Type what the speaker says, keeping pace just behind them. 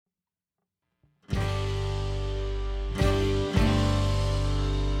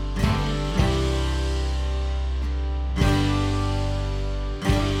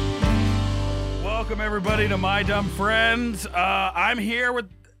Welcome, everybody, to My Dumb Friends. I'm here with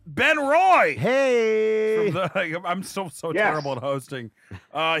Ben Roy. Hey! I'm so terrible at hosting.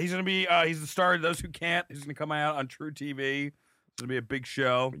 He's going to be, he's the star of Those Who Can't. He's going to come out on True TV. It's going to be a big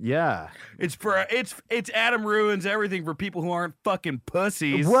show. Yeah. It's Adam ruins everything for people who aren't fucking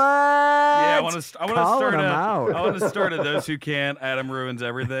pussies. What? Yeah, I want to start at Those Who Can't. Adam ruins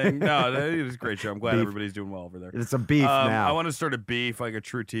everything. No, it was a great show. I'm glad everybody's doing well over there. It's a beef now. I want to start a beef, like a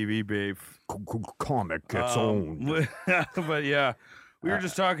True TV beef. Comic gets owned. But yeah, we were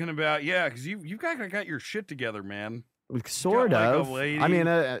just talking about, because you've got your shit together, man. Sort got, of. Like, a lady, I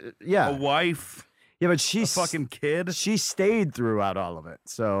mean, yeah. A wife. Yeah, but a fucking kid. She stayed throughout all of it.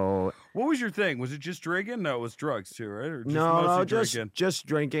 So what was your thing? Was it just drinking? No, it was drugs too, right? Or just no, drinking? just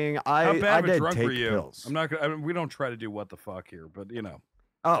drinking. How bad I of a did drunk take were you? pills. I'm not gonna. I mean, we don't try to do what the fuck here, but you know.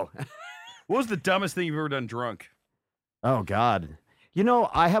 Oh. What was the dumbest thing you've ever done drunk? Oh God. You know,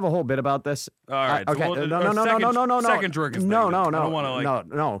 I have a whole bit about this. All right. Okay. No. Second drunkest thing. No. I don't want to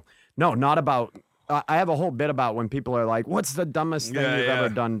like. No, not about. I have a whole bit about when people are like, "What's the dumbest thing you've ever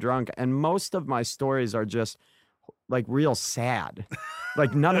done drunk?" And most of my stories are just like real sad.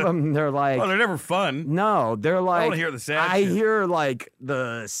 Like none of them. They're like, oh, they're never fun. No, they're like. I want to hear the sad. I shit. hear like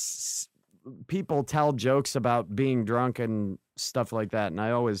people tell jokes about being drunk and stuff like that, and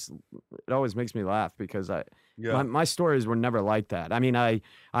it always makes me laugh because my stories were never like that. I mean, I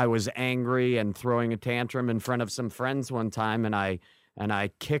was angry and throwing a tantrum in front of some friends one time, and I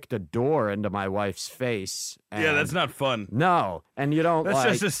kicked a door into my wife's face. Yeah, that's not fun. No, and you don't. That's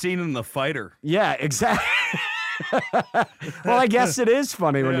just a scene in The Fighter. Yeah, exactly. Well, I guess it is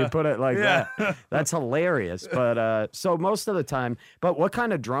funny when you put it like that. That's hilarious. But so most of the time. But what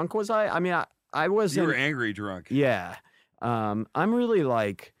kind of drunk was I? I mean, I was. You were angry drunk. Yeah. I'm really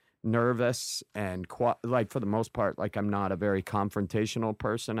like nervous and like for the most part, like I'm not a very confrontational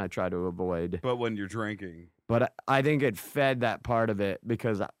person. I try to avoid. But when you're drinking. But I think it fed that part of it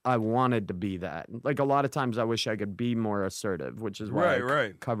because I wanted to be that. Like a lot of times I wish I could be more assertive, which is why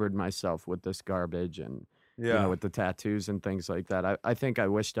I covered myself with this garbage and you know, with the tattoos and things like that. I think I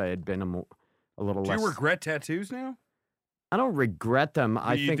wished I had been a little less. Do you regret tattoos now? I don't regret them.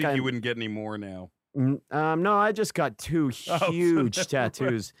 You think you wouldn't get any more now? No, I just got two huge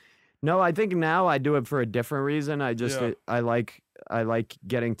tattoos. No, I think now I do it for a different reason. I just I like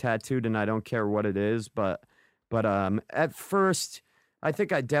getting tattooed and I don't care what it is, but at first I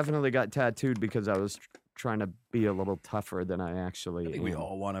think I definitely got tattooed because I was trying to be a little tougher than I actually am.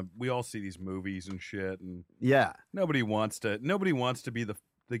 We all see these movies and shit, and nobody wants to be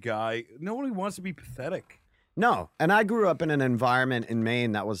the guy. Nobody wants to be pathetic. No, and I grew up in an environment in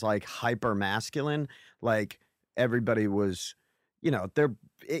Maine that was like hyper masculine. Like everybody was, you know,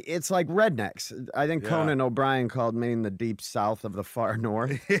 it's like rednecks. I think Conan O'Brien called Maine the deep south of the far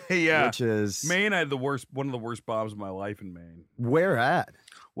north. Yeah, which is Maine. I had one of the worst bombs of my life in Maine. Where at?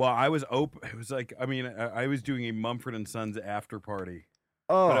 Well, I was open. It was like, I mean, I was doing a Mumford & Sons after party.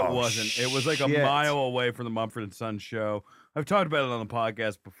 Oh, but it wasn't. It was like a mile away from the Mumford & Sons show. I've talked about it on the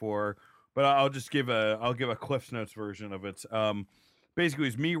podcast before, but I'll give a Cliff's Notes version of it. Basically, it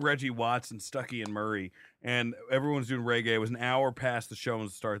was me, Reggie Watts, and Stuckey and Murray, and everyone's doing reggae. It was an hour past the show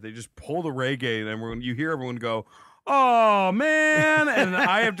was start. They just pull the reggae, and you hear everyone go, "Oh man!" And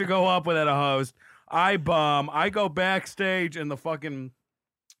I have to go up without a host. I bomb. I go backstage, and the fucking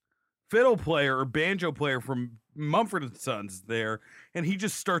fiddle player or banjo player from Mumford & Sons is there, and he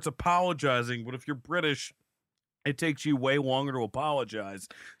just starts apologizing. But if you're British, it takes you way longer to apologize.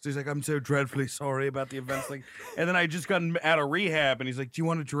 So he's like, "I'm so dreadfully sorry about the events." Like, and then I just got out of rehab, and he's like, "Do you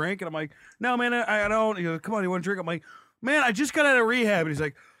want a drink?" And I'm like, "No, man, I don't." He goes, "Come on, you want a drink?" I'm like, "Man, I just got out of rehab." And he's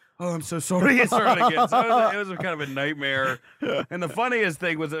like, "Oh, I'm so sorry." It started again. So it was kind of a nightmare. And the funniest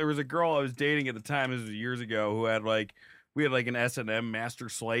thing was there was a girl I was dating at the time, this was years ago, who had we had an S&M master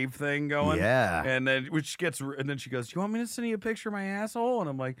slave thing going. Yeah. And then and then she goes, "Do you want me to send you a picture of my asshole?" And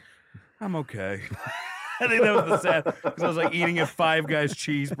I'm like, "I'm okay." I think that was the sad, because I was like eating a Five Guys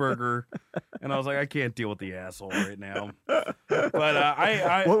cheeseburger, and I was like, I can't deal with the asshole right now.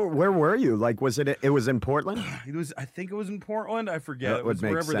 But where were you? Like, was it? It was in Portland. I think it was in Portland. I forget. It would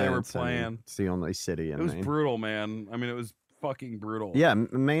make wherever sense. they were playing. I mean, it's the only city in Maine. It was brutal, man. I mean, it was fucking brutal. Yeah,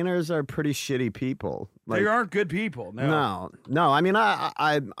 Mainers are pretty shitty people. They aren't good people. No. I mean,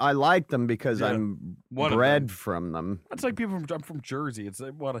 I like them because I'm bred from them. That's like people I'm from Jersey. It's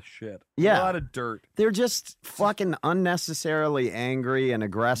like, what a shit. Yeah, a lot of dirt. They're just fucking unnecessarily angry and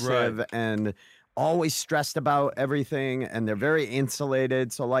aggressive and always stressed about everything, and they're very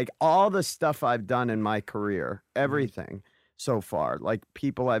insulated. So like all the stuff I've done in my career, everything so far, like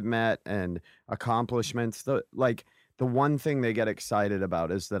people I've met and accomplishments, the one thing they get excited about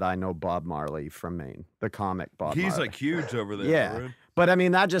is that I know Bob Marley from Maine, the comic Bob Marley. He's like huge over there. Yeah. Right? But I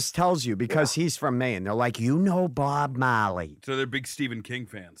mean, that just tells you because he's from Maine. They're like, you know Bob Marley. So they're big Stephen King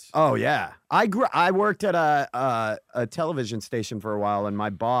fans. Oh yeah, I worked at a television station for a while, and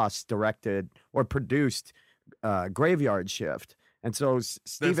my boss directed or produced Graveyard Shift, and so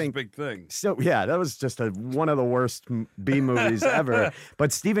Stephen. That's a big thing. So yeah, that was just one of the worst B movies ever.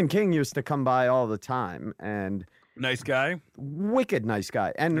 But Stephen King used to come by all the time, and nice guy, wicked nice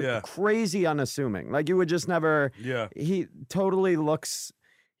guy, and crazy unassuming. Like you would just never. Yeah. He totally looks.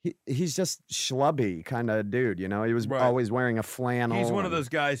 He's just schlubby kind of dude, you know. He was always wearing a flannel. He's one of those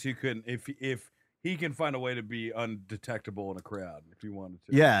guys who can, if he can find a way to be undetectable in a crowd, if he wanted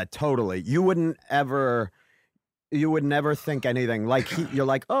to. Yeah, totally. You would never think anything like you're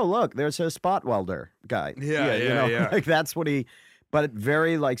like, oh look, there's a spot welder guy. Yeah. Like that's what he. But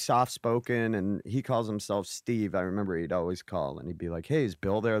very like soft spoken, and he calls himself Steve. I remember he'd always call, and he'd be like, "Hey, is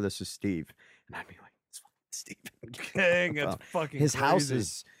Bill there? This is Steve," and I'd be like, "It's fucking Steve." Dang, that's fucking. His crazy. house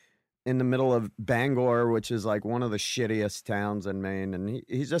is in the middle of Bangor, which is like one of the shittiest towns in Maine, and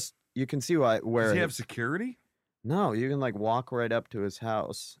he's just you can see where. Does he have security? No, you can like walk right up to his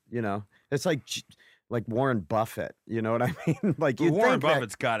house. You know, it's like Warren Buffett. You know what I mean? Like Warren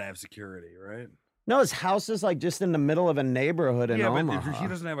Buffett's got to have security, right? No, his house is like just in the middle of a neighborhood in Omaha. Yeah, but he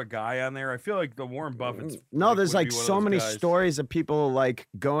doesn't have a guy on there. I feel like the Warren Buffett's. No, there's like so many stories of people like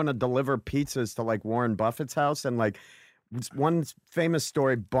going to deliver pizzas to like Warren Buffett's house, and like one famous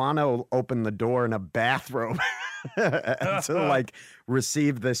story, Bono opened the door in a bathrobe to like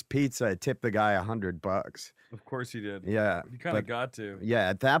receive this pizza, tip the guy $100. Of course he did. Yeah, you kind of got to. Yeah,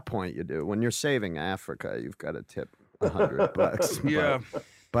 at that point you do. When you're saving Africa, you've got to tip $100. Yeah.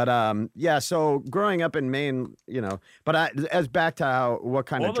 But yeah. So growing up in Maine, you know. But as back to what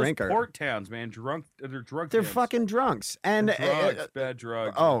kind of drinker? Port towns, man, they're drunk. They're fucking drunks and drugs, bad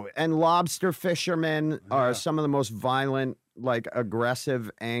drugs. Oh, and lobster fishermen are some of the most violent, like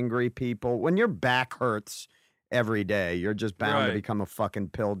aggressive, angry people. When your back hurts every day, you're just bound to become a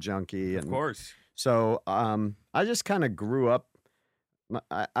fucking pill junkie. And of course. So I just kind of grew up.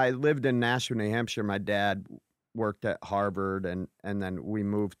 I lived in Nashua, New Hampshire. My dad worked at Harvard, and then we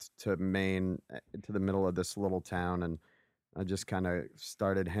moved to Maine, to the middle of this little town, and I just kind of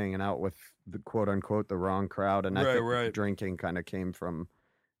started hanging out with the quote unquote the wrong crowd, and I think drinking kind of came from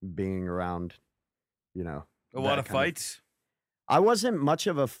being around, you know, a lot of fights. I wasn't much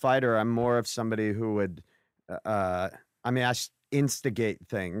of a fighter. I'm more of somebody who would, I instigate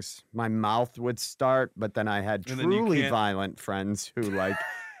things. My mouth would start, but then I had truly violent friends who like.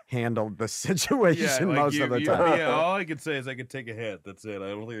 Handled the situation most of the time. Yeah, all I could say is I could take a hit. That's it. I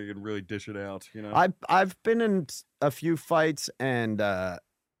don't think I can really dish it out. You know, I've been in a few fights, and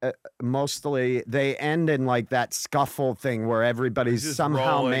mostly they end in like that scuffle thing where everybody's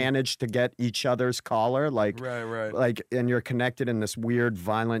somehow managed to get each other's collar, like like, and you're connected in this weird,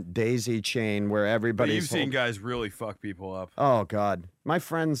 violent daisy chain where everybody's. But you've seen guys really fuck people up. Oh God, my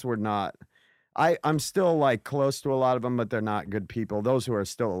friends were not. I'm still like close to a lot of them, but they're not good people. Those who are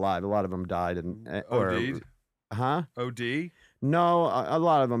still alive, a lot of them died and OD'd? Huh? OD? No, a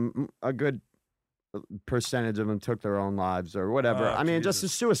lot of them, a good percentage of them took their own lives or whatever. I mean, just the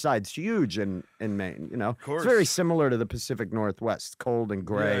suicide's huge in Maine. You know, it's very similar to the Pacific Northwest, cold and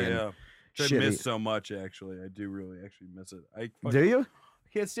gray. Yeah. I miss so much. Actually, I do really actually miss it. Do you? I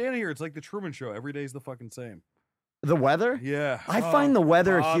can't stand here. It's like the Truman Show. Every day's the fucking same. The weather? Yeah. I find the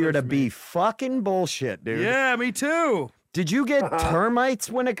weather here to be fucking bullshit, dude. Yeah, me too. Did you get termites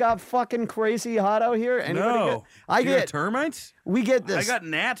when it got fucking crazy hot out here? No. I get termites? We get this. I got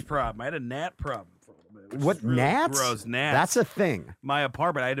gnats problem. I had a gnat problem. What, really gnats? Gross, gnats. That's a thing. My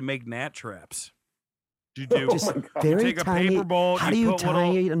apartment, I had to make gnat traps. You do. Just very tiny. A paper bowl. How do you tie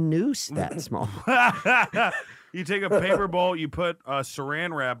a noose that small? You take a paper bowl, you put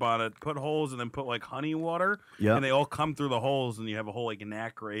saran wrap on it, put holes, and then put like honey water, and they all come through the holes, and you have a whole like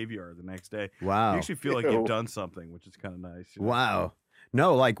gnat graveyard the next day. Wow! You actually feel like you've done something, which is kind of nice. You know? Wow!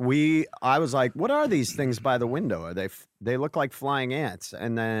 No, like I was like, what are these things by the window? Are they look like flying ants?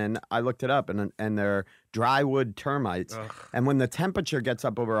 And then I looked it up, and they're drywood termites. Ugh. And when the temperature gets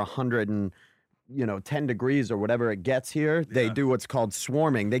up over 10 degrees or whatever it gets here, they do what's called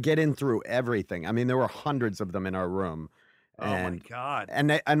swarming. They get in through everything. I mean, there were hundreds of them in our room. And, oh my God.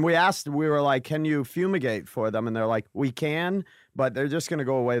 And we were like, can you fumigate for them? And they're like, we can, but they're just going to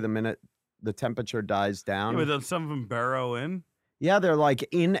go away the minute the temperature dies down. Yeah, but then some of them burrow in. Yeah, they're like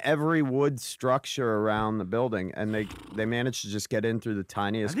in every wood structure around the building, and they managed to just get in through the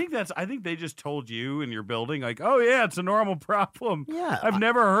tiniest. I think they just told you in your building, like, oh yeah, it's a normal problem. Yeah, I've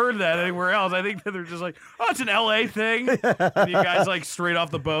never heard that anywhere else. I think that they're just like, oh, it's an LA thing. And you guys like straight off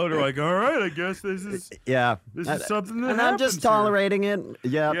the boat are like, all right, I guess this is something that and I'm just tolerating it.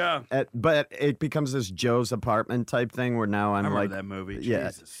 Yeah, yeah. But it becomes this Joe's apartment type thing where now I'm like that movie. Yeah,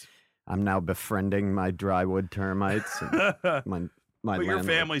 Jesus. I'm now befriending my drywood termites. And my but your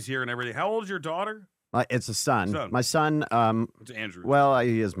family's here and everything. How old's your daughter? It's a son. My son. It's Andrew. Well,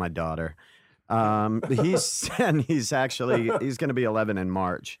 he is my daughter. He's going to be 11 in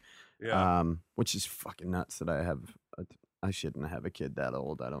March. Yeah. Which is fucking nuts that I shouldn't have a kid that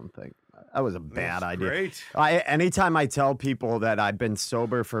old. I don't think that was a bad idea. Great. Anytime I tell people that I've been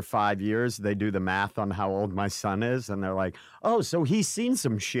sober for 5 years, they do the math on how old my son is, and they're like, "Oh, so he's seen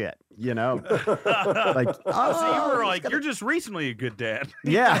some shit," you know? Like, oh, so you were like, you're just recently a good dad.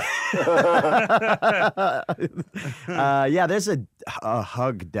 Yeah. Yeah. There's a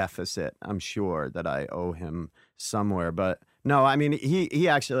hug deficit, I'm sure, that I owe him somewhere, but no, I mean, he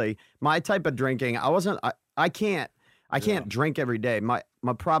actually, my type of drinking, I can't drink every day. My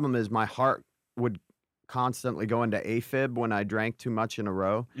problem is my heart would constantly go into AFib when I drank too much in a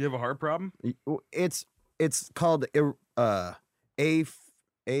row. You have a heart problem? It's called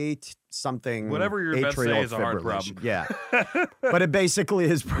something. Whatever you're about to say is a heart problem. Yeah, but it basically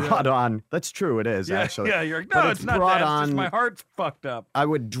is brought on. That's true. It is actually. Yeah, you're like, no, it's not that. It's just my heart's fucked up. I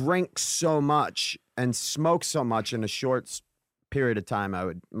would drink so much and smoke so much in a short period of time.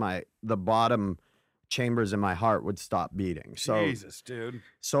 The bottom chambers in my heart would stop beating. So Jesus, dude.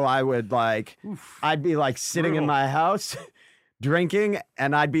 So I would I'd be like sitting in my house drinking,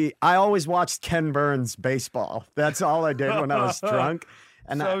 and I always watched Ken Burns baseball. That's all I did when I was drunk.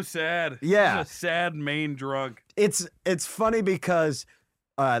 And sad. Yeah. He's a sad Maine drunk. It's funny because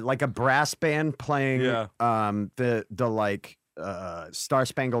like a brass band playing the Star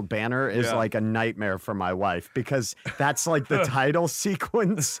Spangled Banner is like a nightmare for my wife, because that's like the title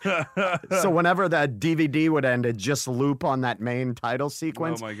sequence. So whenever that DVD would end, it'd just loop on that main title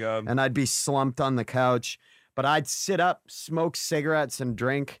sequence. Oh my God. And I'd be slumped on the couch, but I'd sit up, smoke cigarettes and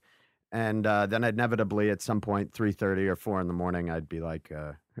drink. And then inevitably at some point, 3:30 or 4 in the morning, I'd be like,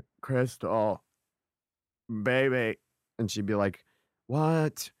 Crystal, baby. And she'd be like,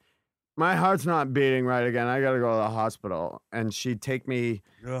 what? My heart's not beating right again. I got to go to the hospital. And she'd take me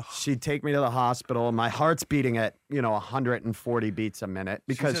to the hospital. My heart's beating at, 140 beats a minute,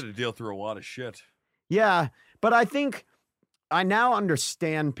 because she's had to deal through a lot of shit. Yeah. But I think I now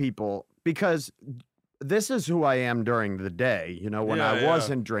understand people, because this is who I am during the day, when I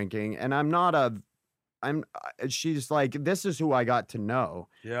wasn't drinking, and she's like, this is who I got to know.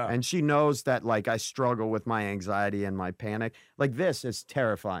 Yeah. And she knows that, like, I struggle with my anxiety and my panic. Like, this is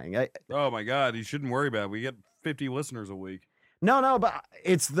terrifying. Oh my God. You shouldn't worry about it. We get 50 listeners a week. No, but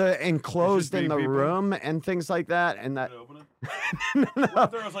it's the enclosed in the room and things like that. And that. Open it? What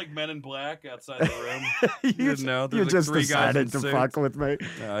if there was like Men in Black outside the room? You didn't know. You just 3 decided guys to fuck with me.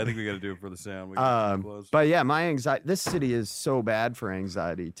 I think we got to do it for the sound. But yeah, my anxiety. This city is so bad for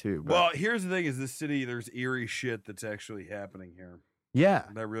anxiety too. Well, here's the thing: is this city? There's eerie shit that's actually happening here. Yeah,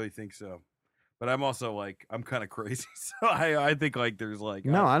 and I really think so. But I'm also like, I'm kind of crazy, so I think like there's like.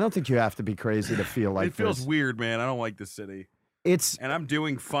 No, I don't think you have to be crazy to feel like. It feels weird, man. I don't like this city. And I'm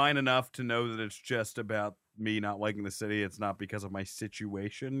doing fine enough to know that it's just about me not liking the city. It's not because of my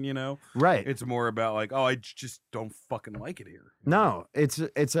situation, Right. It's more about like, oh, I just don't fucking like it here. No, it's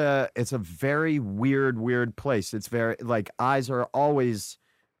a very weird place. It's very, like, eyes are always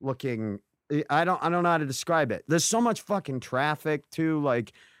looking. I don't know how to describe it. There's so much fucking traffic too.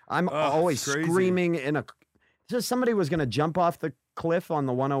 Like, I'm always screaming just somebody was gonna jump off the cliff on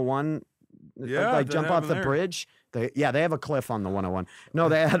the 101. Yeah, like jump off the bridge. They have a cliff on the 101. No,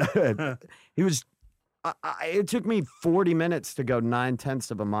 they had. It took me 40 minutes to go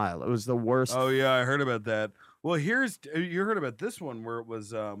 9/10 of a mile. It was the worst. Oh yeah, I heard about that. Well, you heard about this one where it was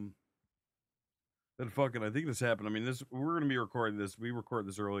that fucking. I think this happened. I mean, we're gonna be recording this. We recorded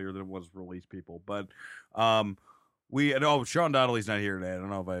this earlier than it was released, people. But Sean Donnelly's not here today. I don't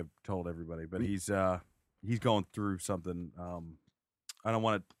know if I've told everybody, but he's going through something. I don't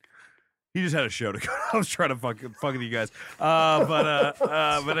want to. He just had a show to go. I was trying to fuck with you guys,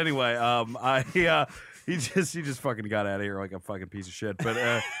 but anyway, he just fucking got out of here like a fucking piece of shit.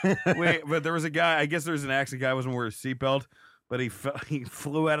 But but there was a guy. I guess there was an accident. Guy wasn't wearing a seatbelt, but he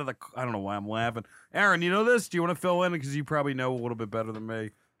flew out of the. I don't know why I'm laughing. Aaron, you know this? Do you want to fill in, because you probably know a little bit better than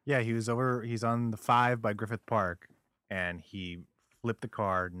me? Yeah, he's on the 5 by Griffith Park, and he flipped the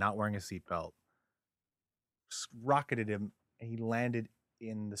car, not wearing a seatbelt, rocketed him and he landed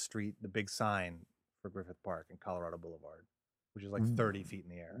in the street, the big sign for Griffith Park and Colorado Boulevard, which is like 30 feet in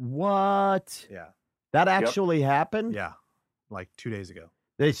the air. What? Yeah. That actually happened? Yeah. Like 2 days ago.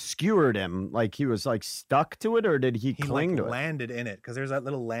 They skewered him, like he was like stuck to it, or did he cling to it? He landed in it because there's that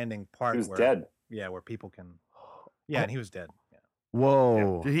little landing part. He was where, dead. Yeah, where people can. Yeah, and he was dead. Yeah.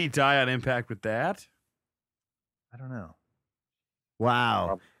 Whoa! Did he die on impact with that? I don't know.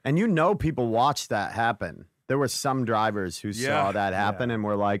 Wow! And you know, people watched that happen. There were some drivers who saw that happen and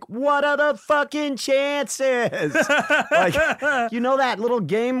were like, "What are the fucking chances?" Like, you know that little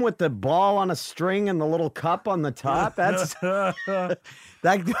game with the ball on a string and the little cup on the top? That's that.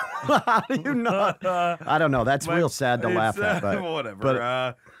 How do you know? I don't know. That's real sad to laugh at. But whatever. But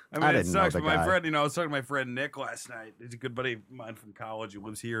I mean, I it didn't know sucks. the But my guy. friend, I was talking to my friend Nick last night. He's a good buddy of mine from college who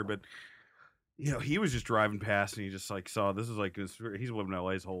lives here, but he was just driving past and he just like saw this is like he's lived in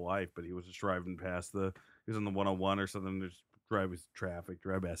LA his whole life, but he was just driving past he was on the 101 or something. There's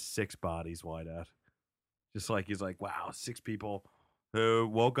drive past 6 bodies wide out. Just like he's like, wow, 6 people who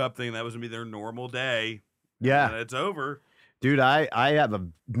woke up thinking that was gonna be their normal day. yeah. And it's over. Dude, I have a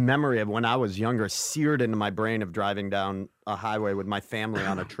memory of when I was younger seared into my brain of driving down a highway with my family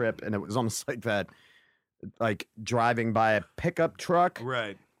on a trip. And it was almost like that, like driving by a pickup truck.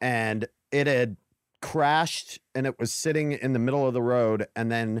 Right. And it had crashed and it was sitting in the middle of the road.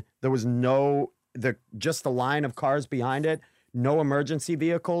 And then there was just the line of cars behind it, no emergency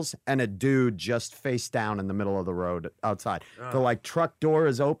vehicles, and a dude just face down in the middle of the road outside. The like truck door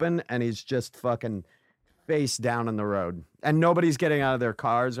is open and he's just fucking face down in the road, and nobody's getting out of their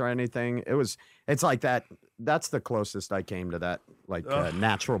cars or anything. It's like that. That's the closest I came to that, like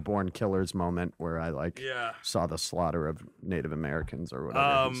natural born killers moment where I saw the slaughter of Native Americans or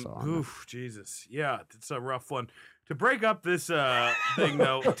whatever. he saw on it. Oof, Jesus. Yeah, it's a rough one. To break up this thing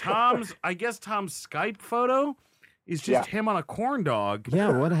though, Tom's Skype photo is just him on a corn dog.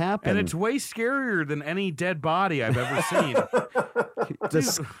 Yeah, what happened? And it's way scarier than any dead body I've ever seen.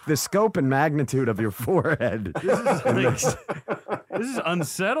 the scope and magnitude of your forehead This is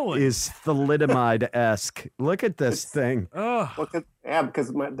unsettling. is thalidomide-esque. Look at this thing. Ugh.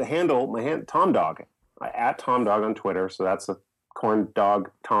 Because the handle, Tom Dog, at Tom Dog on Twitter. So that's a corn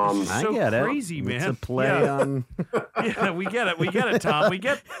dog Tom. It's I so get crazy, it. man. It's a play Yeah. on. Yeah, we get it, Tom. We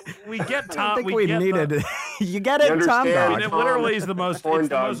get Tom. I think we we get needed. You get You it, Tom understand? I Dog. mean, it literally is the most Corn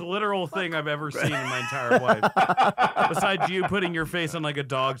dog. literal thing I've ever seen in my entire life. Besides you putting your face on like a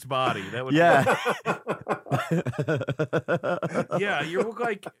dog's body. That would Yeah. Yeah, you look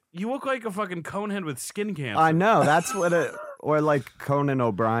like a fucking conehead with skin cancer. I know. That's what it. Or like Conan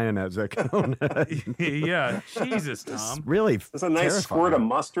O'Brien as a Conan. Yeah, Jesus, Tom. Really. There's a nice terrifying. squirt of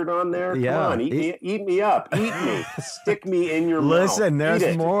mustard on there. Yeah. Come on, eat me up. Eat me. Stick me in your mouth. Listen, there's Eat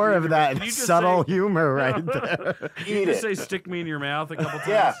it. more of Did that you just subtle say- humor right there. You Eat just it. say "stick me in your mouth" a couple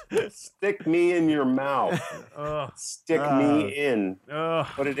times. Yeah. Stick me in your mouth. Ugh. Stick me in. Ugh.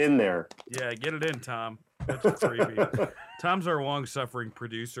 Put it in there. Yeah, get it in, Tom. That's creepy. Tom's our long-suffering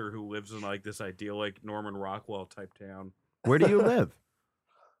producer who lives in like this idyllic Norman Rockwell type town. Where do you live?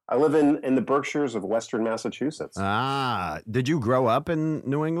 I live in the Berkshires of Western Massachusetts. Did you grow up in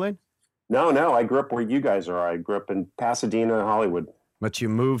New England? No, I grew up where you guys are. I grew up in Pasadena, Hollywood. But you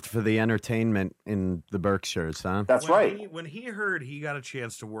moved for the entertainment in the Berkshires, huh? That's right. When he heard he got a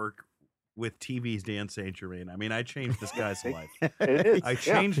chance to work with TV's Dan St. Germain, I mean, I changed this guy's life. It is. I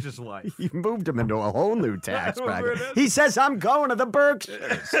changed his life. You moved him into a whole new tax We're bracket. in- He says, I'm going to the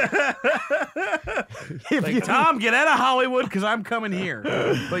Berkshires. If Like, you- Tom, get out of Hollywood because I'm coming here.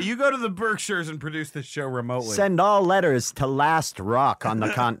 But you go to the Berkshires and produce this show remotely. Send all letters to Last Rock on the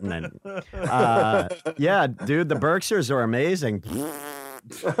continent. Yeah, dude, the Berkshires are amazing.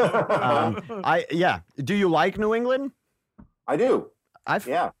 Do you like New England? I do.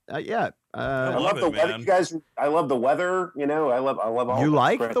 Yeah. I love love it, the weather. man. You guys, I love the weather. You know, I love all. You the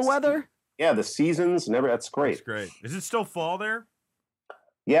like the scripts. weather? Yeah, the seasons. That's great. That's great. Is it still fall there?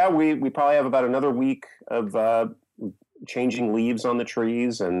 Yeah, we probably have about another week of changing leaves on the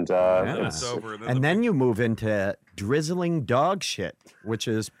trees, and Then it's, it's over. And then you move into drizzling dog shit, which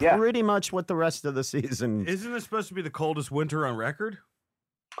is Yeah. pretty much what the rest of the season. Isn't this supposed to be the coldest winter on record?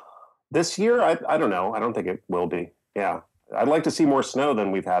 this year, I don't know. I don't think it will be. Yeah, I'd like to see more snow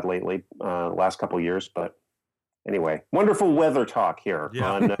than we've had lately, last couple of years. But anyway, wonderful weather talk here.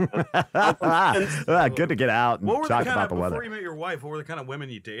 Yeah. On, Good to get out and What were talk the kind about of the before weather. you met your wife? What were the kind of women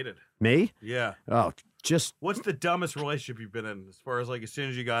you dated? Me? Yeah. Oh, just What's the dumbest relationship you've been in? As far as like, as soon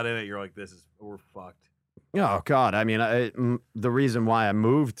as you got in it, you're like, we're fucked. oh god. I mean, the reason why I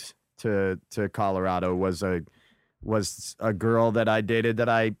moved to Colorado was a girl that I dated that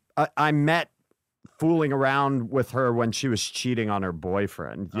I met fooling around with her when she was cheating on her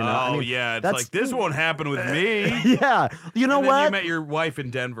boyfriend. You know? Oh, yeah. It's like, this won't happen with me. Yeah. You know and then what? You met your wife in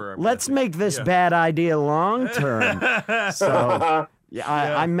Denver. Let's make this bad idea long term. So,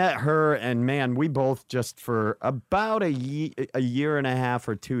 I met her, and man, we both just for about a year and a half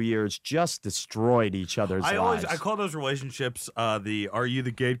or 2 years just destroyed each other's lives. I call those relationships the "Are you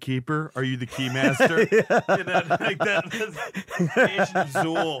the gatekeeper? Are you the key master?" Like that Asian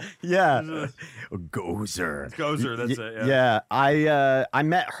Zool. Yeah, Gozer. It's Gozer. That's it. Yeah, I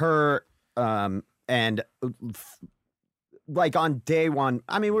met her, and like on day one.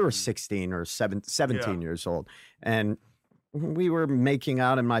 I mean, we were 16 or 17 years old, and we were making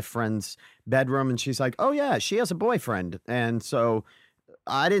out in my friend's bedroom, and she's like, "Oh yeah, she has a boyfriend." And so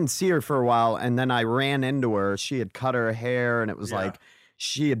I didn't see her for a while, and then I ran into her. She had cut her hair, and it was like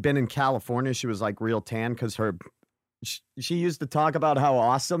she had been in California. She was like real tan because she used to talk about how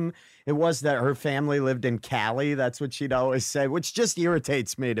awesome it was that her family lived in Cali. That's what she'd always say, which just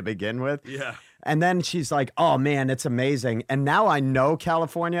irritates me to begin with. Yeah. And then she's like, "Oh man, it's amazing." And now I know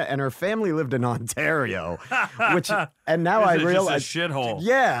California, and her family lived in Ontario, and now I realize just a shithole.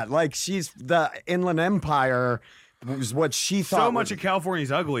 Yeah, like she's the Inland Empire was what she thought. So much of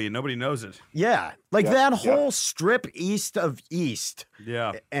California's ugly, and nobody knows it. Yeah, like that whole strip east of East.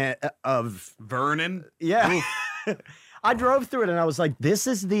 Yeah. Of Vernon. Yeah. I drove through it, and I was like, this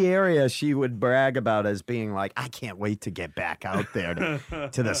is the area she would brag about as being like, I can't wait to get back out there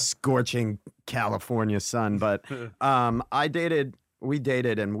to the scorching California sun. But we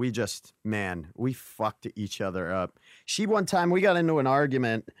dated, and we just, man, we fucked each other up. One time, we got into an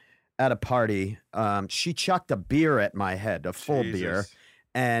argument at a party. She chucked a beer at my head, a full beer.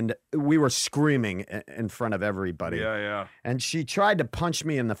 And we were screaming in front of everybody. Yeah. And she tried to punch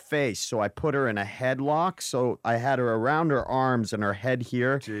me in the face, so I put her in a headlock. So I had her around her arms and her head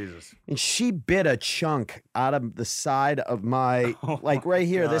here. Jesus. And she bit a chunk out of the side of my, like right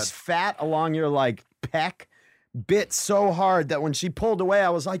here, this fat along your like pec bit so hard that when she pulled away, I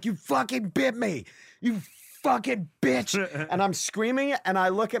was like, "You fucking bit me. You fucking bitch." And I'm screaming, and I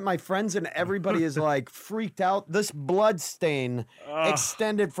look at my friends, and everybody is like freaked out. This blood stain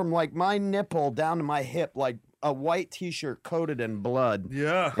extended from like my nipple down to my hip, like a white t-shirt coated in blood.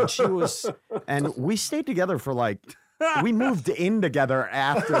 Yeah. And we stayed together for like, we moved in together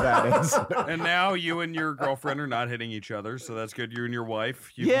after that incident. And now you and your girlfriend are not hitting each other, so that's good. You and your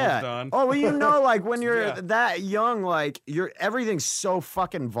wife, you've moved on. Oh, well, you know, like when you're that young, like everything's so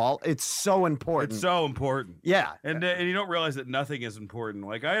fucking it's so important. It's so important. Yeah. And you don't realize that nothing is important.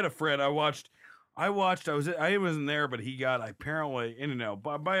 Like I had a friend I wasn't there, but he got apparently,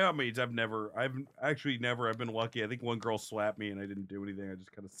 by all means, I've been lucky. I think one girl slapped me and I didn't do anything. I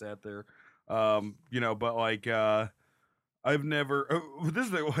just kind of sat there. But like, I've never. This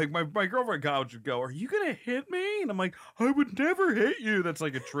is like my girlfriend in college would go, "Are you gonna hit me?" And I'm like, "I would never hit you." That's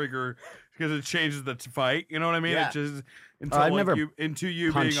like a trigger because it changes the fight. You know what I mean? Yeah. It just into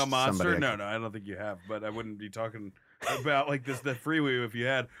you being a monster. Somebody. No, I don't think you have. But I wouldn't be talking about like the freeway if you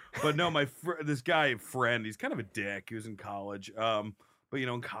had. But no, this guy friend, he's kind of a dick. He was in college. But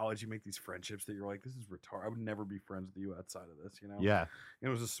in college you make these friendships that you're like, this is retarded. I would never be friends with you outside of this. Yeah. It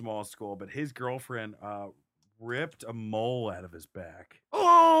was a small school, but his girlfriend ripped a mole out of his back.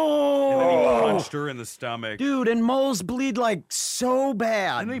 Oh! And then he punched her in the stomach. Dude, and moles bleed like so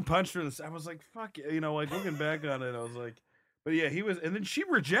bad. And then he punched her in the I was like, fuck, like looking back on it, I was like, but yeah, and then she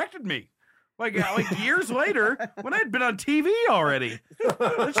rejected me. Like years later, when I'd been on TV already.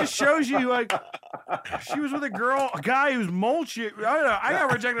 That just shows you, like, she was with a guy who's mole shit. I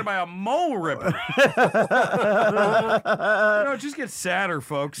got rejected by a mole ripper. It just gets sadder,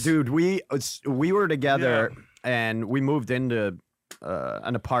 folks. Dude, we were together, and we moved into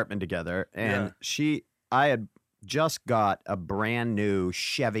an apartment together, and I had just got a brand new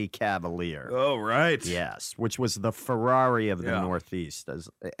Chevy Cavalier. Oh, right. Yes, which was the Ferrari of the Northeast.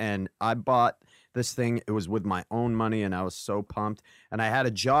 And I bought this thing. It was with my own money, and I was so pumped. And I had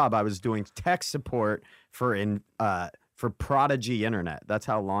a job. I was doing tech support for Prodigy Internet. That's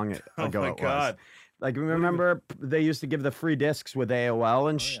how long ago it was. Like, remember, they used to give the free discs with AOL,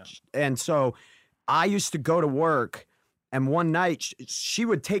 and so I used to go to work. And one night, she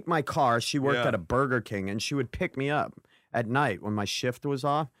would take my car. She worked at a Burger King, and she would pick me up at night when my shift was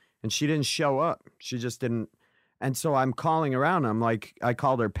off, and she didn't show up. She just didn't. And so I'm calling around. I'm like, I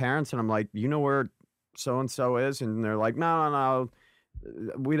called her parents, and I'm like, "You know where so-and-so is?" And they're like, no.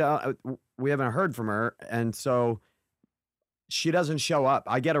 We haven't heard from her. And so she doesn't show up.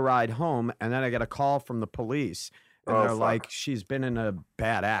 I get a ride home, and then I get a call from the police, and they're like, she's been in a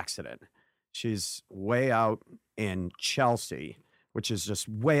bad accident. She's way out in Chelsea, which is just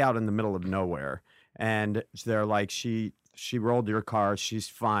way out in the middle of nowhere. and they're like, she rolled your car. She's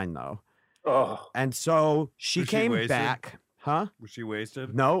fine though. Oh, And so she Was she came wasted? back. Huh? Was she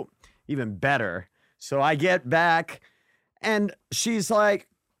wasted? No, even better. So I get back and she's like,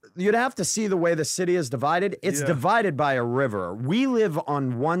 you'd have to see the way the city is divided. It's Yeah. divided by a river. We live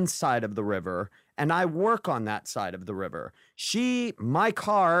on one side of the river and I work on that side of the river. My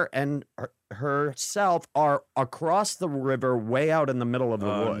car and herself are across the river way out in the middle of the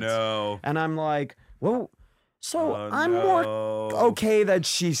Oh, woods. no. And I'm like, well, so Oh, I'm more no. okay that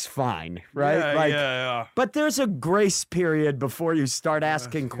she's fine, right? Yeah, like, yeah. but there's a grace period before you start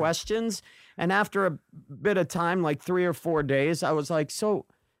asking yeah. questions. And after a bit of time, like 3 or 4 days, I was like, so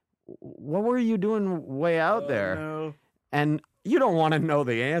what were you doing way out there? No. And you don't want to know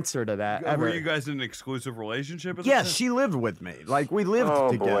the answer to that ever. Were you guys in an exclusive relationship? at the Yeah, time? she lived with me. Like we lived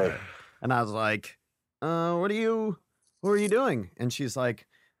Oh, together. boy. And I was like, what are you doing? And she's like,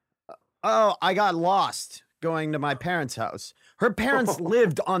 oh, I got lost going to my parents' house. Her parents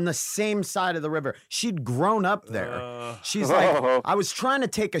lived on the same side of the river. She'd grown up there. She's like, I was trying to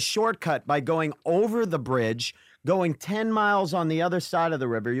take a shortcut by going over the bridge, going 10 miles on the other side of the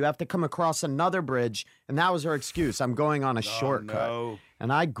river. You have to come across another bridge. And that was her excuse. I'm going on a shortcut. No.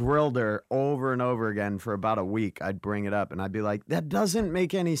 And I grilled her over and over again for about a week. I'd bring it up and I'd be like, that doesn't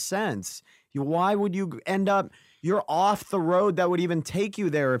make any sense. Why would you end up, you're off the road that would even take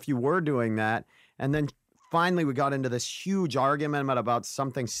you there if you were doing that. And then finally we got into this huge argument about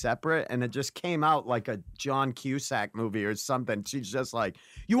something separate and it just came out like a John Cusack movie or something. She's just like,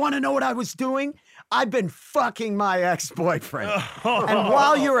 you want to know what I was doing? I've been fucking my ex-boyfriend. And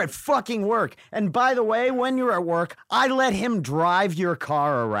while you're at fucking work, and by the way, when you're at work, I let him drive your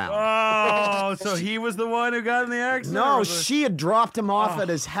car around. Oh, so he was the one who got in the accident? or No, was it- she had dropped him off at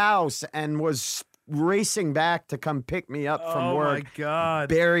his house and was racing back to come pick me up from Oh, work. my God.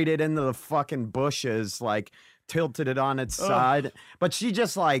 Buried it into the fucking bushes, like tilted it on its side. But she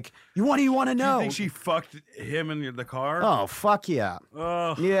just like, what do you want to Do know? you think she fucked him in the car? Oh, fuck yeah.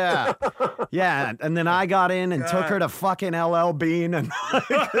 Oh. Yeah. Yeah. And then I got in and took her to fucking LL Bean and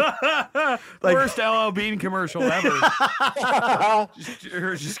Worst LL Bean commercial ever.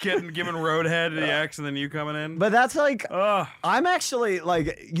 Her just given roadhead to the ex and then you coming in. but that's like Oh, I'm actually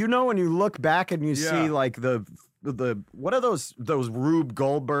like, you know, when you look back and you Yeah. see like the what are those Rube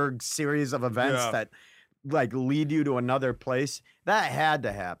Goldberg series of events Yeah. that like lead you to another place? That had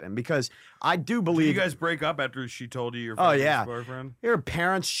to happen because I do did believe you guys break up after she told you your Oh, yeah. boyfriend? your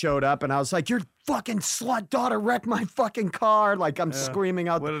parents showed up and I was like, your fucking slut daughter wrecked my fucking car. Like I'm screaming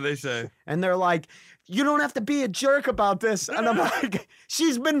out. What did they say? And they're like, you don't have to be a jerk about this. And I'm like,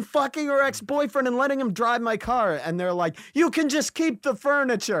 she's been fucking her ex-boyfriend and letting him drive my car. And they're like, you can just keep the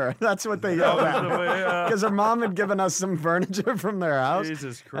furniture. That's what they yelled That was the way, at. Because her mom had given us some furniture from their house.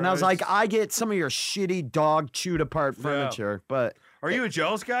 Jesus Christ. And I was like, I get some of your shitty dog chewed apart furniture. But, are you a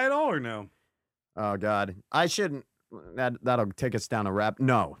jealous guy at all or no? oh God, I shouldn't. That'll take us down a rap.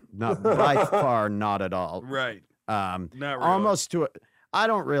 No, not by far, not at all. Right. Not really. Almost to it. I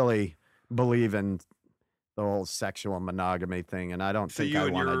don't really believe in the whole sexual monogamy thing, and I don't So think you I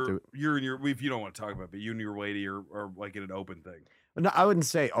and want to your, do. you and your, if you don't want to talk about it, but you and your lady are like in an open thing. No, I wouldn't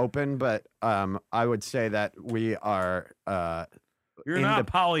say open, but I would say that we are. You're not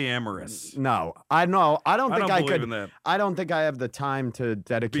polyamorous. No, I know. I don't I think don't I believe could. in that. I don't think I have the time to Be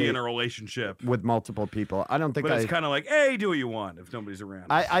dedicate in a relationship. with multiple people. I don't think But I. it's kind of like, hey, do what you want if nobody's around.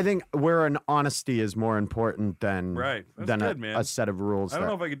 I think where an honesty is more important than Right. That's than good, man. a set of rules. I don't that-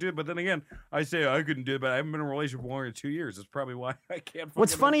 know if I could do it, but then again, I say I couldn't do it, but I haven't been in a relationship for longer than 2 years. That's probably why I can't.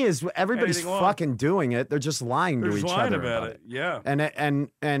 What's fucking- funny is everybody's anything along. fucking doing it. They're just lying They're to just each lying other about it. Yeah.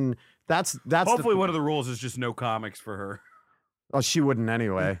 And that's Hopefully, the, one of the rules is just no comics for her. oh, she wouldn't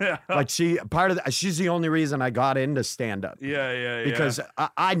anyway. Yeah. Like she's the only reason I got into stand up Yeah. because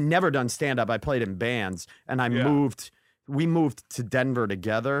I never done stand up. I played in bands and Yeah. we moved to Denver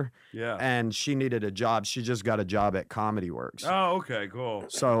together Yeah. and she needed a job. She just got a job at Comedy Works. Oh, okay, cool.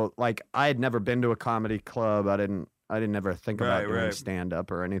 So like I had never been to a comedy club. I didn't ever think about doing Right. stand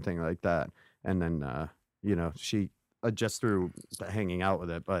up or anything like that. And then she just through hanging out with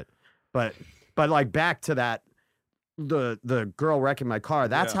it, but like back to that the girl wrecking my car,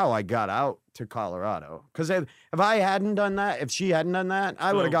 that's Yeah. how I got out to Colorado. Because if I hadn't done that, if she hadn't done that,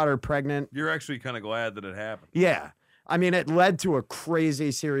 I would have So- got her pregnant. You're actually kind of glad that it happened. Yeah. I mean, it led to a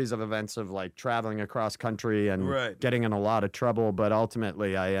crazy series of events of like traveling across country and Right. getting in a lot of trouble. But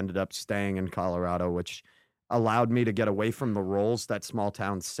ultimately, I ended up staying in Colorado, which allowed me to get away from the roles that small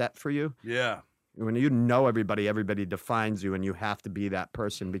towns set for you. Yeah. When you know everybody defines you, and you have to be that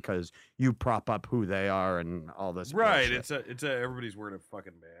person because you prop up who they are and all this. Right. bullshit. It's everybody's wearing a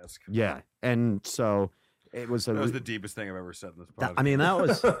fucking mask. Yeah, and so it was That was the deepest thing I've ever said in this podcast. I mean, that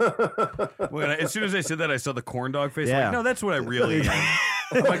was As soon as I said that, I saw the corn dog face. Yeah. Like, no, that's what I really am.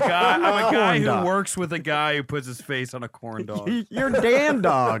 I'm a guy Corn who dog. works with a guy who puts his face on a corn dog. you're Dan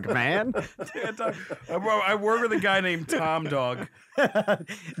Dog, man. I work with a guy named Tom Dog.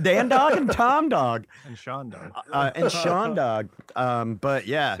 Dan Dog and Tom Dog. And Sean Dog. And Sean Dog. But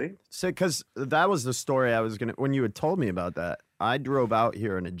yeah, See? so because that was the story I was gonna. When you had told me about that, I drove out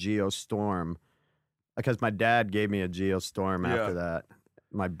here in a Geostorm because my dad gave me a Geostorm Yeah. after that.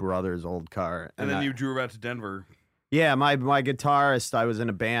 My brother's old car, And then I- you drove out to Denver. Yeah, my guitarist. I was in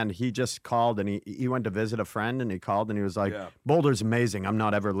a band. He just called and he went to visit a friend and he called and he was like, Yeah. "Boulder's amazing. I'm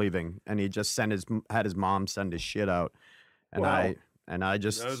not ever leaving." And he just had his mom send his shit out, and Wow. I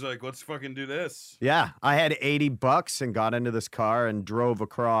just I was like, let's fucking do this. yeah, I had $80 and got into this car and drove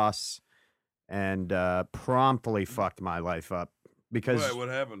across, and promptly fucked my life up because What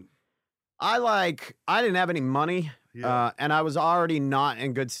happened? I didn't have any money. Yeah. And I was already not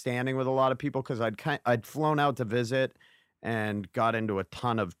in good standing with a lot of people because I'd flown out to visit and got into a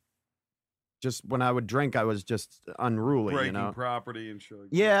ton of just when I would drink, I was just unruly, Breaking you know. property and shit. Like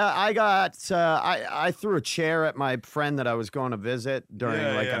that. Yeah, I got I threw a chair at my friend that I was going to visit during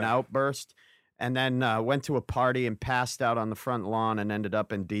Yeah, an yeah. outburst, and then went to a party and passed out on the front lawn and ended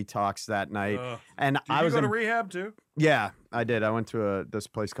up in detox that night. And Did I you was go in, to rehab too? yeah, I did. I went to this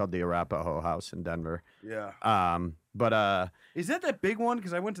place called the Arapahoe House in Denver. Yeah. But Is that big one?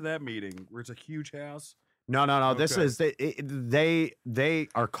 Because I went to that meeting where it's a huge house. No. This Okay. is they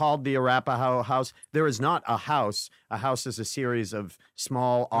are called the Arapahoe House. There is not a house. A house is a series of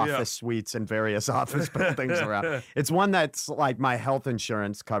small office suites and various office buildings around. It's one that's like my health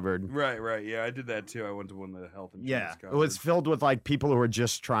insurance covered. Right. Yeah, I did that too. I went to one of the health insurance. Yeah, it covered. was filled with like people who were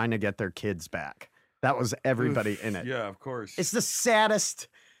just trying to get their kids back. That was everybody Oof, in it. Yeah, of course. It's the saddest.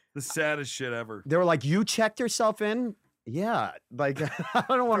 the saddest shit ever. They were like, "You checked yourself in." Yeah, like I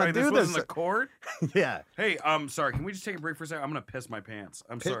don't want to Right, do this this. wasn't the court. Yeah, Hey, sorry. Can we just take a break for a second? I'm gonna piss my pants.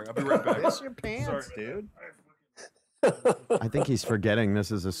 I'm sorry. I'll be right back. piss your pants, Sorry. dude. I think he's forgetting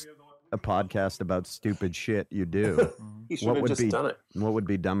this is a podcast about stupid shit you do. He should What have would just be- done it. What would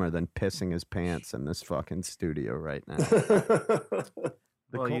be dumber than pissing his pants in this fucking studio right now?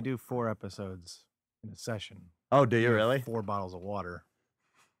 Well, you do 4 episodes in a session. Oh, do you have really? 4 bottles of water.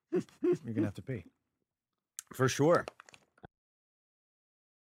 You're gonna have to pee. For sure.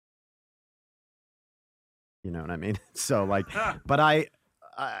 You know what I mean? So like, but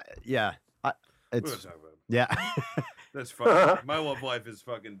yeah, We'll it's talk about it. yeah. That's fucking. My love life is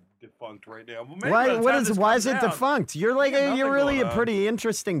fucking defunct right now. Well, maybe by Why? the What time is? this Why comes is it out- defunct? You're like, got you're nothing really going a on. pretty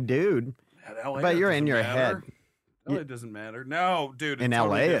interesting dude. LA, But that you're in doesn't your matter. head. LA doesn't matter. No, dude. In it's LA,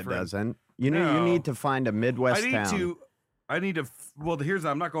 totally it different. doesn't. You know, you No. need to find a Midwest I town. need to. Well, here's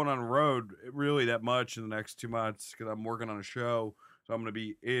I'm not going on the road really that much in the next 2 months because I'm working on a show, so I'm going to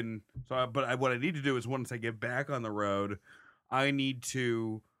be in. What I need to do is once I get back on the road, I need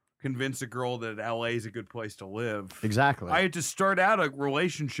to convince a girl that LA is a good place to live. Exactly. I had to start out a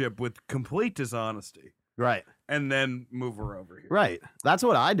relationship with complete dishonesty right. and then move her over here. Right. That's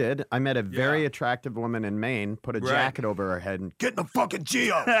what I did. I met a very Yeah. attractive woman in Maine, put a Right. jacket over her head, and get in the fucking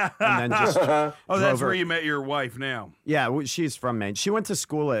Geo. And then just Oh, that's drove her- where you met your wife now. yeah, she's from Maine. She went to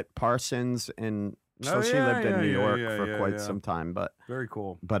school at Parsons, and so Oh, she yeah, lived in yeah, New yeah, York yeah, for yeah, quite yeah. some time. But Very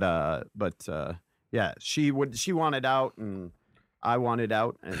cool. yeah, she wanted out, and I wanted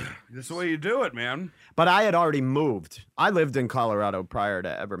out, and That's the way you do it, man. but I had already moved. I lived in Colorado prior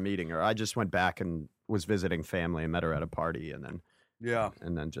to ever meeting her. I just went back and was visiting family and met her at a party, and Yeah.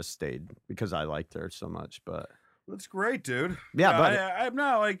 then just stayed because I liked her so much. But That's great, dude. Yeah, but- I'm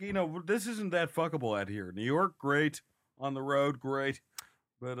not like, this isn't that fuckable out here. New York, great. On the road, great.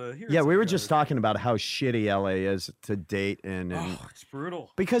 But here, yeah, it's we were like just other- talking about how shitty LA is to date in, and Oh, it's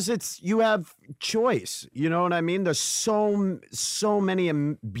brutal. because you have choice. You know what I mean? There's so many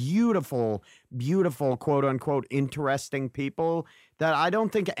beautiful, quote unquote, interesting people that I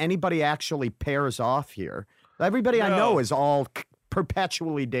don't think anybody actually pairs off here. Everybody I know No. is all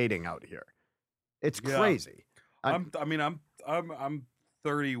perpetually dating out here. It's Yeah. crazy. I'm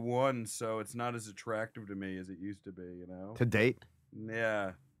 31, so it's not as attractive to me as it used to be, you know? To date? Yeah.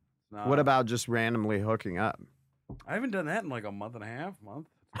 it's not. What about just randomly hooking up? I haven't done that in like a month and a half, month.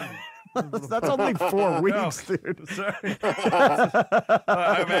 That's only 4 No. weeks, dude. Sorry.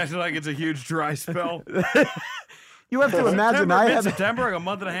 I imagine like it's a huge dry spell. You have to imagine September, I have September, like a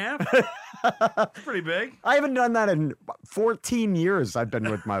month and a half. Pretty big. I haven't done that in 14 years. I've been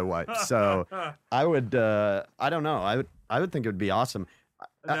with my wife, so I would. I don't know. I would think it would be awesome.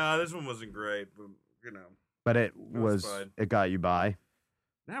 No, this one wasn't great, but you know. But it was was. fine. It got you by.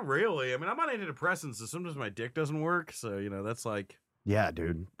 Not really. I mean, I'm on antidepressants, so sometimes my dick doesn't work. So you know, that's like. Yeah,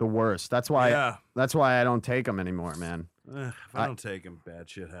 dude, the worst. That's why. Yeah. That's why I don't take them anymore, man. If I don't take them, bad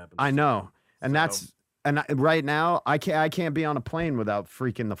shit happens. I know, and So- that's. And right now, I can't be on a plane without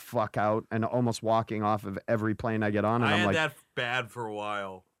freaking the fuck out and almost walking off of every plane I get on. And I I'm had like, that bad for a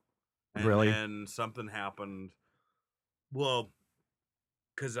while. And Really? then something happened. Well,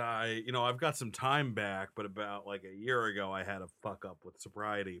 because I've got some time back, but about like a year ago, I had a fuck up with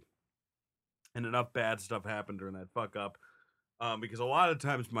sobriety. And enough bad stuff happened during that fuck up. Because a lot of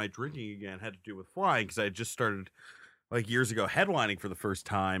times my drinking again had to do with flying, because I had just started like years ago headlining for the first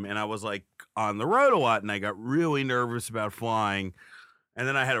time, and I was like on the road a lot, and I got really nervous about flying. And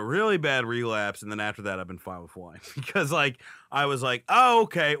then I had a really bad relapse, and then after that I've been fine with flying because like I was like, oh,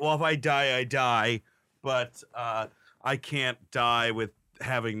 okay, well, if I die, I die, but I can't die with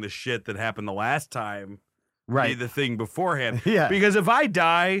having the shit that happened the last time be right. the thing beforehand. Yeah. Because if I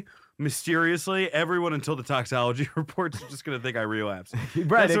die mysteriously, everyone until the toxicology reports is just gonna think I relapsed.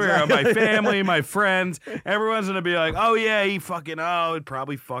 Right. That's where exactly. my family, my friends, everyone's gonna be like, "Oh yeah, he it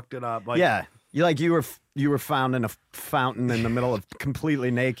probably fucked it up." Like, yeah. You were found in a fountain in the middle of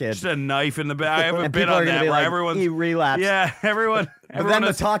completely naked. just a knife in the back. I haven't And been people are on gonna that be where like, everyone's he relapsed. yeah, everyone. But then the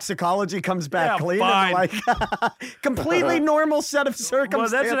is- toxicology comes back Yeah, clean. fine. And like completely normal set of well,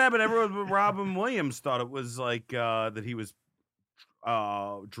 circumstances. that's what happened. Everyone, Robin Williams thought it was like that he was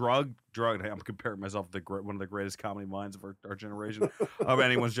drugged. I'm comparing myself to one of the greatest comedy minds of our generation, of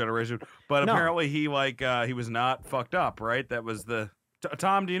anyone's generation. But No. apparently he was not fucked up, right? That was the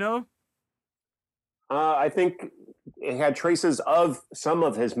Tom. Do you know? I think it had traces of some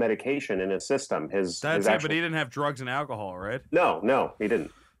of his medication in his system. That's his it, but he didn't have drugs and alcohol, right? No, he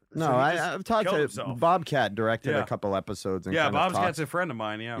didn't. No, So he just I've talked killed to himself. Bobcat directed Yeah. a couple episodes. And Yeah, kind of Bob's talked- Cat's a friend of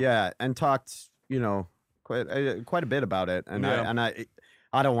mine. Yeah. Yeah, and talked, quite a bit about it. And Yeah.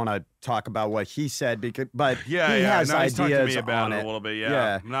 I don't want to talk about what he said but Yeah, he yeah. has no, he's talked ideas to me about on it it. a little bit.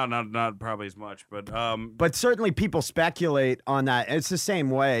 Yeah. Yeah. Not probably as much, but But certainly people speculate on that. It's the same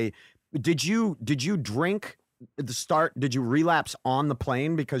way. Did you drink at the start? Did you relapse on the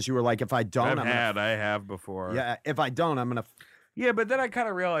plane because you were like, if I don't, I have before. yeah, if I don't, I'm gonna. Yeah, but then I kind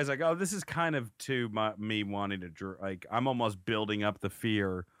of realized, like, oh, this is kind of me wanting to like, I'm almost building up the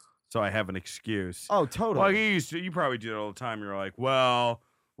fear, so I have an excuse. Oh, Like totally. you probably do it all the time. You're like, well,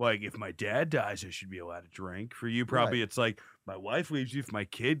 like if my dad dies, I should be allowed to drink. For you, probably it's like my wife leaves you. If my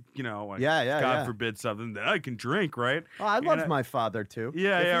kid, like, Yeah, God yeah. forbid something, then I can drink, right? Oh, I you love know- my father too.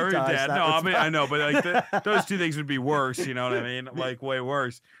 Yeah, If yeah, he or your dies, dad. that No, I was mean, fine. I know, but like those two things would be worse. You know what I mean? Like way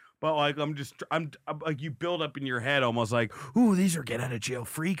worse. But like I'm like you build up in your head almost like, ooh, these are get out of jail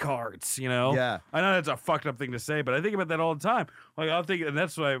free cards. You know? Yeah. I know that's a fucked up thing to say, but I think about that all the time. Like I'll think, and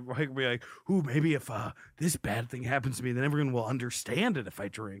that's why I can be like, ooh, maybe if this bad thing happens to me, then everyone will understand it if I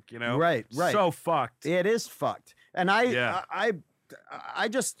drink. You know? Right. So fucked. It is fucked. And Yeah. I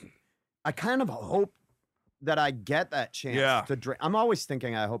just kind of hope that I get that chance Yeah. to drink. I'm always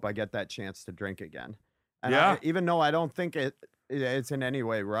thinking I hope I get that chance to drink again. And Yeah. even though I don't think it's in any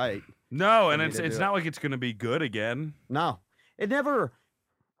way right. No, for and me it's to do not like it's gonna be good again. No. It never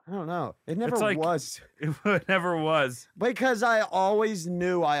I don't know. It never like- was. It never was. Because I always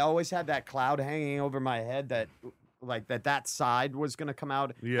knew, I always had that cloud hanging over my head that like that side was going to come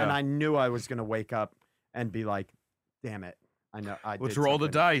out. Yeah. And I knew I was going to wake up and be like, damn it. I know I Let's did roll the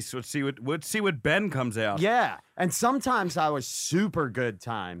something." dice. Let's see what Ben comes out. Yeah. And sometimes I was super good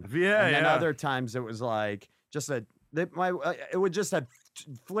time. Yeah, And then yeah. other times it was like just it would just have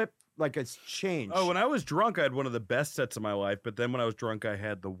flipped like it's changed. Oh, when I was drunk, I had one of the best sets of my life. But then when I was drunk, I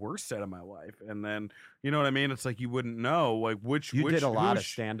had the worst set of my life. And then, you know what I mean? It's like you wouldn't know, like which. you did a lot of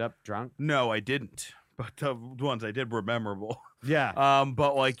which- stand up drunk. No, I didn't. But the ones I did were memorable. Yeah.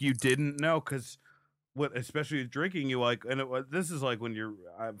 But like you didn't know because especially with drinking, you like, and this is like when you're,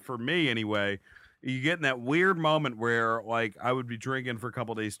 for me anyway, you get in that weird moment where like I would be drinking for a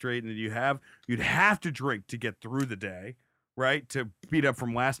couple days straight, and you'd have to drink to get through the day, right? To beat up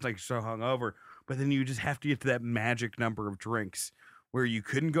from last night, so hungover. But then you just have to get to that magic number of drinks where you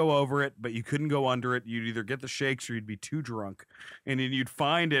couldn't go over it, but you couldn't go under it. You'd either get the shakes or you'd be too drunk, and then you'd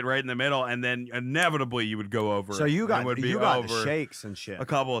find it right in the middle, and then inevitably you would go over. So it, you and got it would be you got the over shakes and shit. a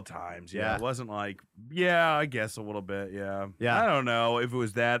couple of times. Yeah, Yeah. it wasn't like I guess a little bit. Yeah, Yeah. I don't know if it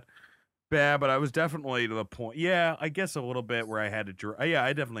was that bad, but I was definitely to the point. Yeah, I guess a little bit where I had to drink. Yeah,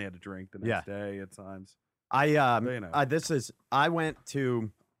 I definitely had to drink the next day at times. I you know. I went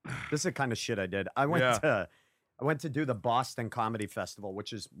to This is the kind of shit I did. I went to do the Boston Comedy Festival,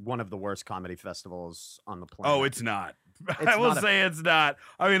 which is one of the worst comedy festivals on the planet. Oh, it's not. I will say it's not.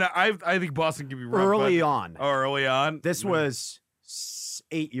 I mean, I think Boston can be rough. Early on. Oh, early on? This was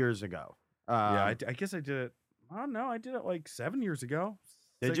 8 years ago. I guess I did it. Oh, no, I did it like 7 years ago.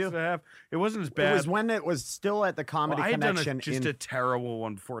 Did you? 6.5. It wasn't as bad. It was when it was still at the Comedy Connection. I had done a terrible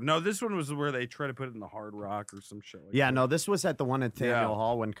one before. No, this one was where they tried to put it in the Hard Rock or some shit like that. No, this was at the one at Faneuil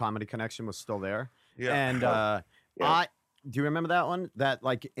Hall when Comedy Connection was still there. Yeah. And do you remember that one? That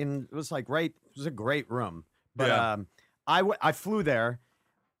it was a great room. But I flew there.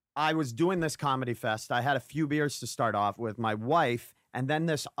 I was doing this comedy fest. I had a few beers to start off with. My wife, and then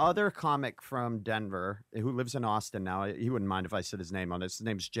this other comic from Denver who lives in Austin now. He wouldn't mind if I said his name on this. His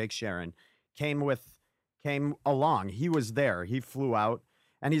name's Jake Sharon. Came along. He was there. He flew out.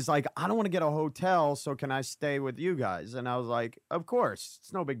 And he's like, I don't want to get a hotel, so can I stay with you guys? And I was like, of course.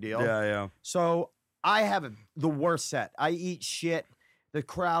 It's no big deal. Yeah. So I have the worst set. I eat shit. The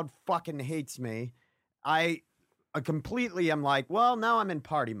crowd fucking hates me. I completely am like, well, now I'm in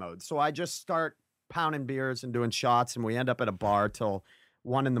party mode. So I just start pounding beers and doing shots, and we end up at a bar till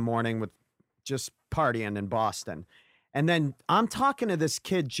 1 a.m. with just partying in Boston. And then I'm talking to this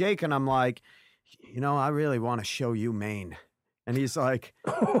kid, Jake, and I'm like, I really want to show you Maine. And he's like,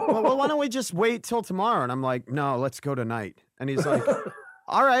 well, why don't we just wait till tomorrow? And I'm like, no, let's go tonight. And he's like,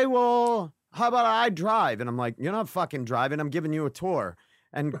 all right, well, how about I drive? And I'm like, you're not fucking driving. I'm giving you a tour.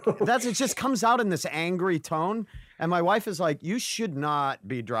 And it just comes out in this angry tone. And my wife is like, you should not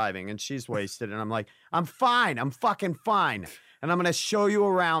be driving. And she's wasted. And I'm like, I'm fine. I'm fucking fine. And I'm going to show you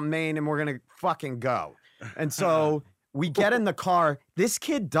around Maine and we're going to fucking go. And so we get in the car. This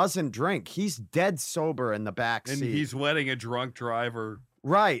kid doesn't drink. He's dead sober in the back seat. And he's letting a drunk driver.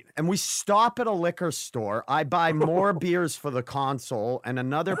 Right. And we stop at a liquor store. I buy more beers for the console and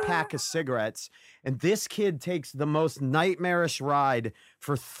another pack of cigarettes. And this kid takes the most nightmarish ride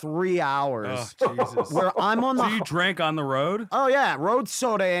for 3 hours. Oh, Jesus. Where I'm on the... So you drank on the road? Oh, yeah. Road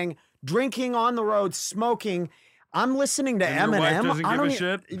sodaing, drinking on the road, smoking. I'm listening to Eminem. Your wife doesn't give a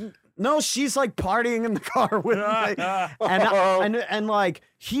shit? No, she's like partying in the car with me. And like,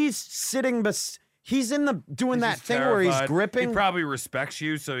 he's sitting... He's doing that thing terrified. Where he's gripping. He probably respects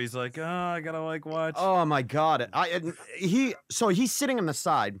you, so he's like, I gotta watch. Oh my God. So he's sitting on the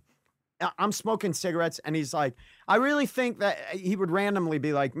side. I'm smoking cigarettes, and he's like, I really think that he would randomly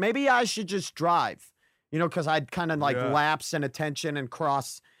be like, maybe I should just drive, because I'd kind of lapse in attention and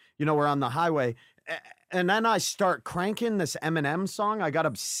cross, we're on the highway. And then I start cranking this Eminem song. I got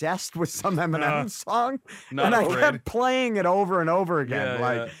obsessed with some Eminem song, and I kept playing it over and over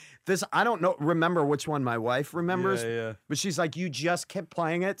again. This, I don't remember which one my wife remembers, but she's like, you just kept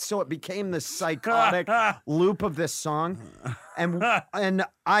playing it. So it became this psychotic loop of this song. And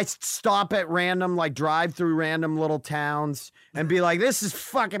I stop at random, drive through random little towns and be like, this is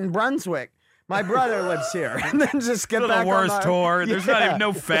fucking Brunswick. My brother lives here. And then just get back on the worst tour. There's not even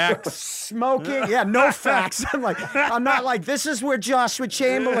no facts. Smoking. Yeah, no facts. I'm not like, this is where Joshua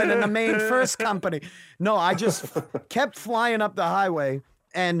Chamberlain and the Maine First Company. No, I just kept flying up the highway.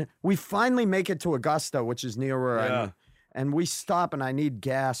 And we finally make it to Augusta, which is near where I am. And we stop, and I need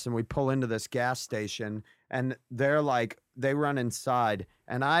gas, and we pull into this gas station, and they're like, they run inside.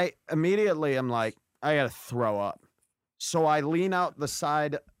 And I immediately am like, I got to throw up. So I lean out the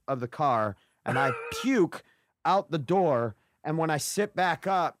side of the car, and I puke out the door. And when I sit back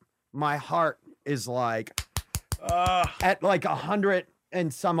up, my heart is at 100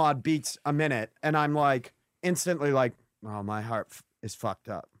 and some odd beats a minute. And I'm instantly oh, my heart is fucked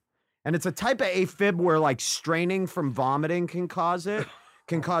up. And it's a type of AFib where straining from vomiting can cause your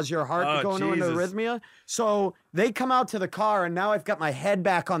heart to go into an arrhythmia. So they come out to the car, and now I've got my head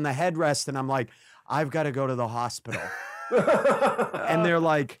back on the headrest, and I'm like, I've got to go to the hospital. And they're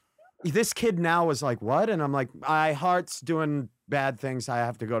like, this kid now is like, what? And I'm like, my heart's doing bad things. I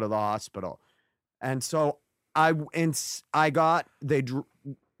have to go to the hospital. And so my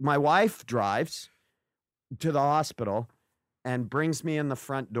wife drives to the hospital and brings me in the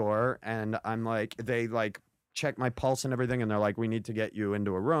front door, and I'm like, they check my pulse and everything, and they're like, we need to get you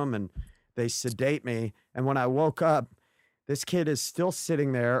into a room, and they sedate me. And when I woke up, this kid is still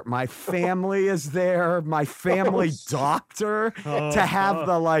sitting there. My family is there. My family doctor to have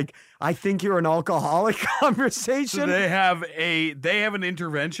the I think you're an alcoholic conversation. So they have an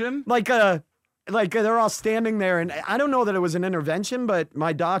intervention? They're all standing there, and I don't know that it was an intervention, but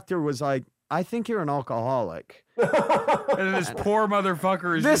my doctor was like, I think you're an alcoholic. And then this poor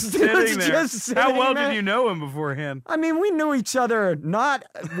motherfucker is This just dude's sitting there. just sitting How well there. did you know him beforehand? I mean, we knew each other not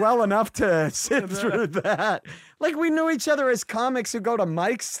well enough to sit through that. Like, we knew each other as comics who go to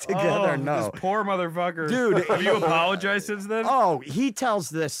mics together. Oh, No. this poor motherfucker. Dude, Have you apologized since then? Oh, he tells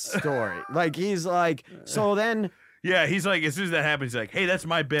this story. Like, he's like, so then, Yeah, he's like, as soon as that happens, he's like, hey, that's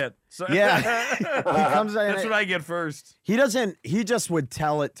my bit. So, yeah. He comes in. That's what I get first. He doesn't, he just would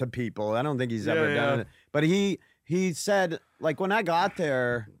tell it to people. I don't think he's ever done it. But he said, like, when I got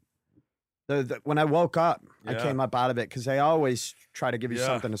there, when I woke up, I came up out of it because they always try to give you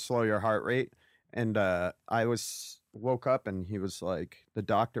something to slow your heart rate. And I woke up and he was like, the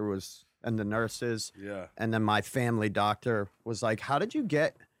doctor was, and the nurses. Yeah. And then my family doctor was like, how did you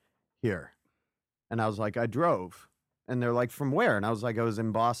get here? And I was like, I drove. And they're like, from where? And I was like, I was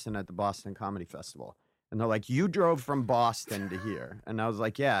in Boston at the Boston Comedy Festival. And they're like, you drove from Boston to here. And I was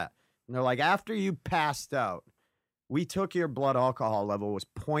like, yeah. And they're like, after you passed out, we took your blood alcohol level was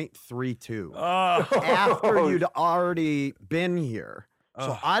 0.32. After you'd already been here.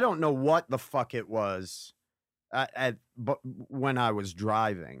 So I don't know what the fuck it was when I was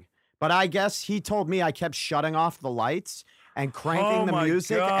driving. But I guess he told me I kept shutting off the lights and cranking the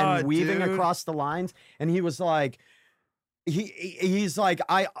music and weaving across the lines. And he was like, he's like,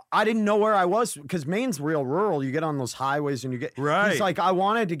 I didn't know where I was because Maine's real rural. You get on those highways and you get right. He's like, I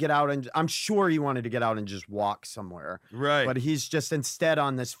wanted to get out and I'm sure he wanted to get out and just walk somewhere. Right. But he's just instead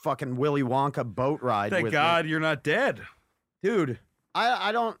on this fucking Willy Wonka boat ride. Thank God you're not dead. Dude,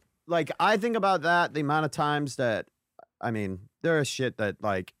 I don't like, I think about that, the amount of times that, I mean, there is shit that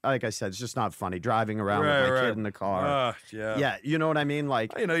like I said, it's just not funny driving around with my kid in the car. Yeah. Yeah. You know what I mean?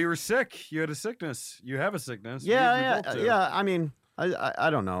 Like, you know, you were sick. You had a sickness. You have a sickness. Yeah. I mean, I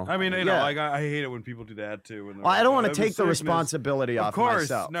don't know. I mean, you know, like I hate it when people do that too. When I don't want to take the responsibility off myself.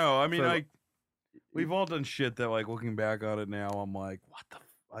 myself. Of course. No, I mean, like, we've all done shit that, like, looking back on it now, I'm like, what the,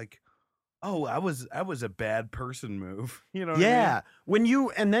 like, oh, I was a bad person move. You know what I mean?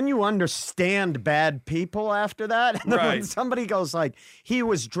 And then you understand bad people after that. And then when somebody goes like, he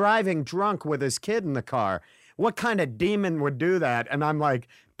was driving drunk with his kid in the car. What kind of demon would do that? And I'm like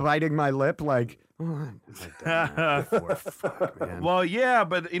biting my lip like, fuck, man. Well, yeah,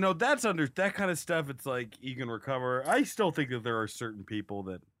 but you know, that's under that kind of stuff. It's like you can recover. I still think that there are certain people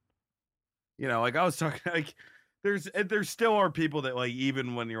that, you know, like I was talking, like there still are people that, like,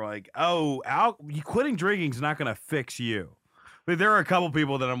 even when you're like, oh, quitting drinking is not gonna fix you. But there are a couple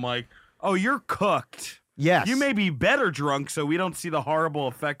people that I'm like, oh, you're cooked. Yes. You may be better drunk, so we don't see the horrible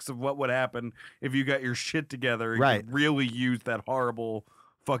effects of what would happen if you got your shit together and you really use that horrible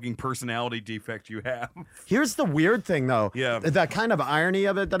fucking personality defect you have. Here's the weird thing, though. Yeah. The kind of irony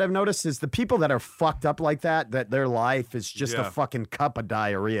of it that I've noticed is the people that are fucked up like that their life is just a fucking cup of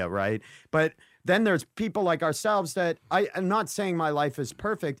diarrhea, right? But then there's people like ourselves that I'm not saying my life is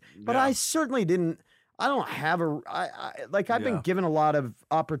perfect, but I certainly I don't have I've been given a lot of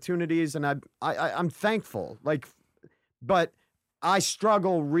opportunities and I'm thankful. Like, but I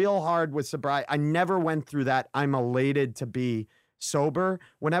struggle real hard with sobriety. I never went through that. I'm elated to be sober.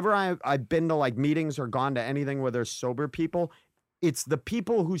 Whenever I've been to like meetings or gone to anything where there's sober people, it's the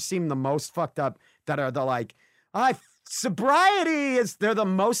people who seem the most fucked up that are the like, sobriety is, they're the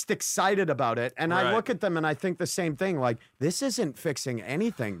most excited about it. And I look at them and I think the same thing, like, this isn't fixing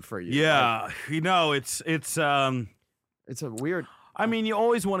anything for you. Yeah. Like, you know, it's a weird, I mean, you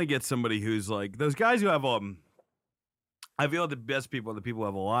always want to get somebody who's like those guys who have I feel the best people are the people who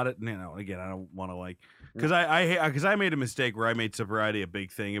have a lot of, you know, again, I don't want to like, because I made a mistake where I made sobriety a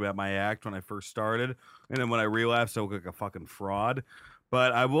big thing about my act when I first started. And then when I relapsed, I looked like a fucking fraud.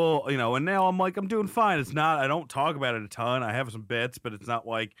 But I will, you know, and now I'm like, I'm doing fine. It's not, I don't talk about it a ton. I have some bits, but it's not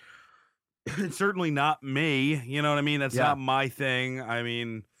like, it's certainly not me. You know what I mean? That's not my thing. I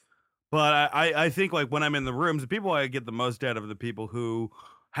mean, but I think like when I'm in the rooms, the people I get the most out of are the people who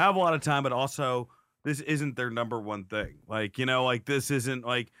have a lot of time, but also this isn't their number one thing. Like, you know, like this isn't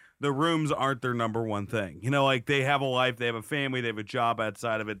like the rooms aren't their number one thing. You know, like they have a life, they have a family, they have a job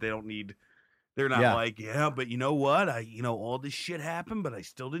outside of it. They don't need, they're not like, yeah, but you know what? All this shit happened, but I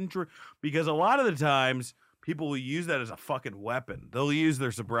still didn't drink. Because a lot of the times people will use that as a fucking weapon. They'll use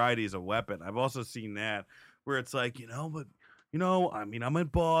their sobriety as a weapon. I've also seen that where it's like, I mean, I'm a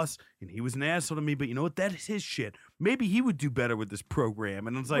boss and he was an asshole to me, but you know what? That is his shit. Maybe he would do better with this program.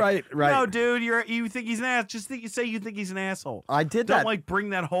 And it's like, right. No, dude, you think he's an ass. Just say you think he's an asshole. I did Don't that. like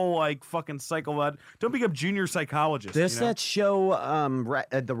bring that whole like fucking cycle out. Don't become junior psychologist. That show,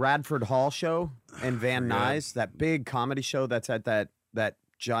 the Radford Hall show and Van Nuys, that big comedy show that's at that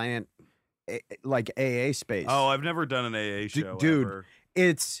giant like AA space. Oh, I've never done an AA show. Dude, ever.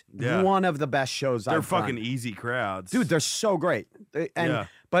 It's Yeah. one of the best shows They're I've done. fucking easy crowds. Dude, they're so great. Yeah.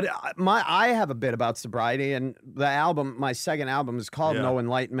 But I have a bit about sobriety, and the album, my second album, is called Yeah. No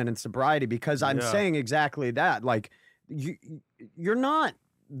Enlightenment in Sobriety, because I'm Yeah. saying exactly that. Like, you're not.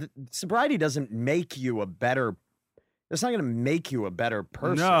 Sobriety doesn't make you a better. It's not going to make you a better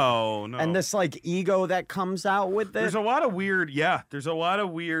person. No. And this like ego that comes out with it. There's a lot of weird, there's a lot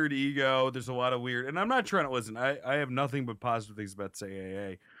of weird ego. There's a lot of weird, and I'm not trying to listen. I have nothing but positive things about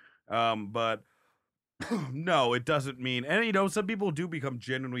say AA. But no, it doesn't mean, and you know, some people do become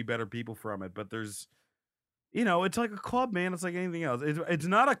genuinely better people from it, but there's, you know, it's like a club, man. It's like anything else. It's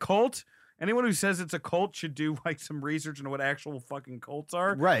not a cult. Anyone who says it's a cult should do like some research into what actual fucking cults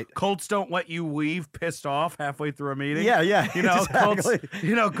are. Right. Cults don't let you leave pissed off halfway through a meeting. Yeah. You know, exactly.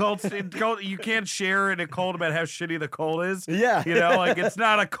 cults, you can't share in a cult about how shitty the cult is. Yeah. You know, like it's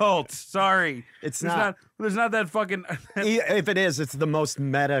not a cult. Sorry. It's not. There's not that fucking. If it is, it's the most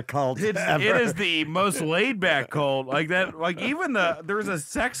meta cult ever. It is the most laid back cult. Like that, like even there was a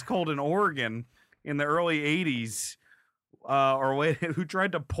sex cult in Oregon in the early 80s. Who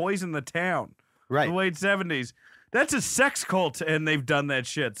tried to poison the town. Right. The late 70s. That's a sex cult, and they've done that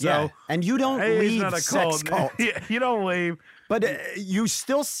shit. So, yeah. And you don't hey, it's leave not a sex cult. You don't leave. But you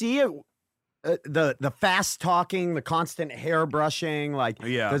still see it. The fast talking, the constant hair brushing, like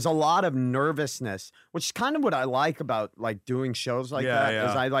there's a lot of nervousness, which is kind of what I like about like doing shows like that.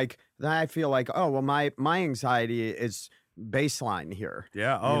 Is I feel like, oh well, my anxiety is baseline here.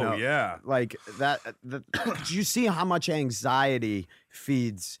 Yeah. You know, Yeah. Like that. Do you see how much anxiety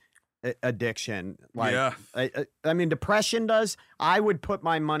feeds addiction? Like, Yeah. I mean, depression does. I would put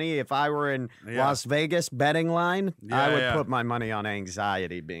my money, if I were in Las Vegas betting line, I would put my money on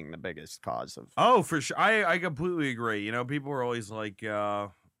anxiety being the biggest cause of. Oh, for sure. I completely agree. You know, people are always like,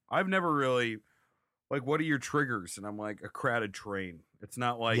 I've never really, like, what are your triggers? And I'm like, a crowded train. It's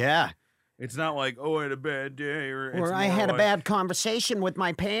not like, it's not like, oh, I had a bad day, or I had a bad conversation with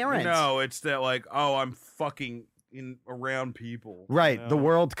my parents. No, it's that like, oh, I'm fucking around people. Right. You know? The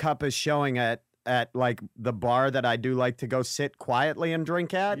World Cup is showing at like the bar that I do like to go sit quietly and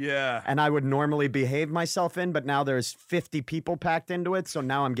drink at. Yeah. And I would normally behave myself in, but now there's 50 people packed into it, so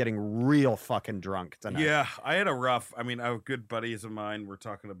now I'm getting real fucking drunk tonight. Yeah, I had a rough. I mean, good buddies of mine were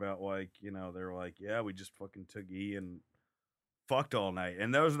talking about like, you know, they're like, yeah, we just fucking took E and fucked all night.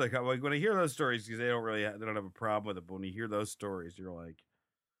 And those are like when I hear those stories, because they don't have a problem with it, but when you hear those stories, you're like,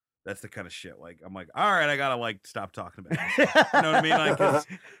 that's the kind of shit. Like, I'm like, all right, I gotta like stop talking about it. You know what I mean? Like,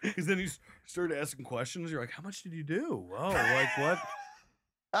 because then you start asking questions. You're like, how much did you do? Oh, like what?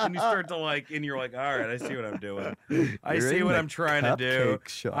 And you start to like, and you're like, all right, I see what I'm doing. I see what I'm trying to do.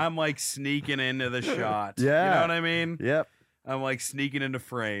 Shop. I'm like sneaking into the shot. Yeah. You know what I mean? Yep. I'm like sneaking into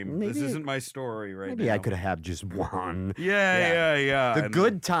frame. This isn't my story right now. Maybe I could have just one. Yeah. The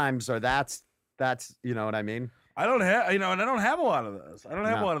good times are that's you know what I mean? I don't have, you know, and I don't have a lot of those. I don't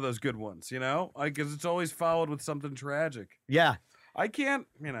have a lot of those good ones, you know, like because it's always followed with something tragic. Yeah. I can't,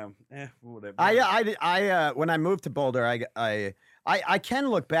 you know, whatever. I when I moved to Boulder, I can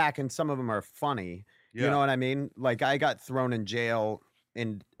look back and some of them are funny. Yeah. You know what I mean? Like I got thrown in jail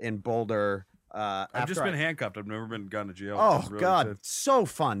in Boulder. I've just been handcuffed. I've never been gone to jail. Oh really God, so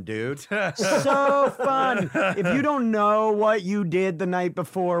fun, dude. So fun. If you don't know what you did the night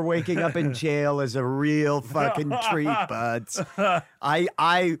before, waking up in jail is a real fucking treat, buds.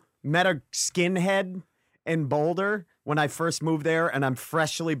 I met a skinhead in Boulder when I first moved there, and I'm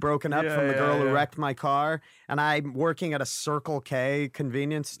freshly broken up from the girl who wrecked my car, and I'm working at a Circle K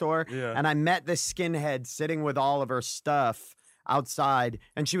convenience store, and I met this skinhead sitting with all of her stuff outside,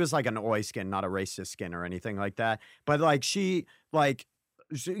 and she was like an Oi skin, not a racist skin or anything like that, but like she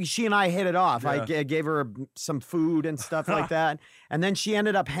and I hit it off. I gave her some food and stuff like that, and then she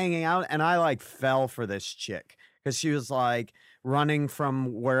ended up hanging out, and I like fell for this chick because she was like running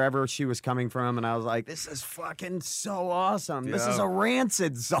from wherever she was coming from, and I was like, this is fucking so awesome. This is a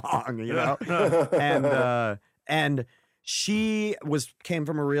Rancid song, you know. And she came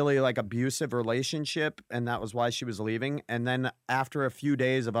from a really like abusive relationship, and that was why she was leaving. And then after a few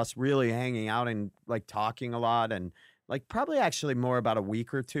days of us really hanging out and like talking a lot, and like probably actually more about a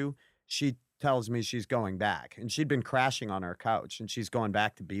week or two, she tells me she's going back, and she'd been crashing on our couch, and she's going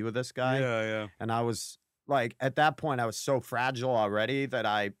back to be with this guy. Yeah. And I was like, at that point, I was so fragile already that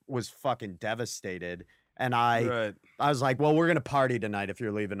I was fucking devastated. And I was like, well, we're gonna party tonight if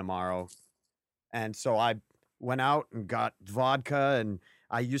you're leaving tomorrow. And so I went out and got vodka, and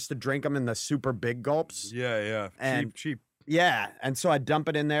I used to drink them in the super big gulps. Yeah. And cheap. Yeah, and so I dump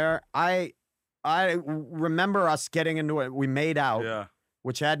it in there. I remember us getting into it. We made out,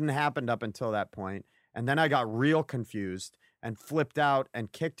 which hadn't happened up until that point. And then I got real confused, and flipped out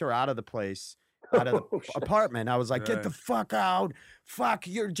and kicked her out of the place, out of the apartment. I was like, get the fuck out. Fuck,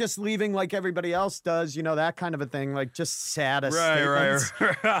 you're just leaving like everybody else does. You know, that kind of a thing. Like, just sad statements.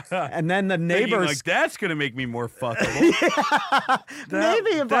 Right. And then the neighbors. Like, that's going to make me more fuckable. Maybe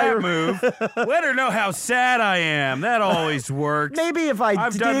if that move. Let her know how sad I am. That always works. Maybe if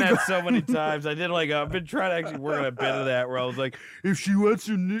I've done that so many times. I did I've been trying to actually work on a bit of that where I was like, if she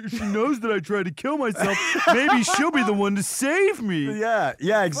knows that I tried to kill myself, maybe she'll be the one to save me. Yeah,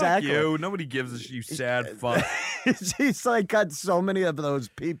 exactly. Fuck you. Nobody gives a shit, you sad fuck. She's like got so many of those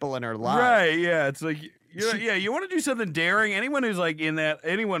people in her life. Right, yeah. It's like, you want to do something daring? Anyone who's like in that,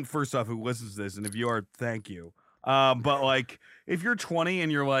 anyone first off who listens to this, and if you are, thank you. But like, if you're 20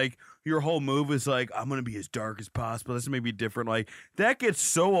 and you're like, your whole move is like, I'm going to be as dark as possible. This may be different. Like, that gets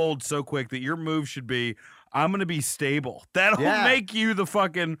so old so quick that your move should be, I'm going to be stable. That'll make you the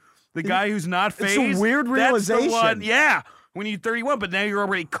guy who's not phased. It's a weird realization. That's the one, yeah. When you're 31, but now you're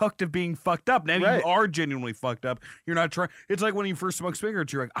already cooked of being fucked up. Now you are genuinely fucked up. You're not trying. It's like when you first smoke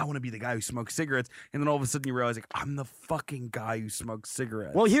cigarettes, you're like, I want to be the guy who smokes cigarettes. And then all of a sudden you realize, like, I'm the fucking guy who smokes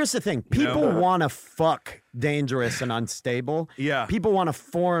cigarettes. Well, here's the thing. People want to fuck dangerous and unstable. Yeah. People want to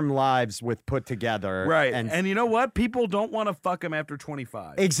form lives with put together. Right. And you know what? People don't want to fuck him after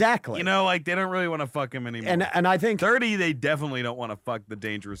 25. Exactly. You know, like, they don't really want to fuck him anymore. And I think 30, they definitely don't want to fuck the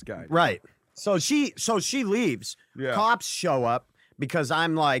dangerous guy. Right. So she leaves. Yeah. Cops show up. Because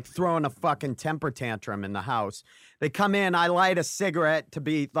I'm like throwing a fucking temper tantrum in the house. They come in, I light a cigarette to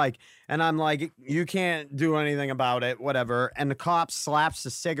be like, and I'm like, you can't do anything about it, whatever. And the cop slaps the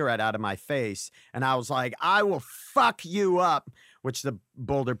cigarette out of my face. And I was like, I will fuck you up, which the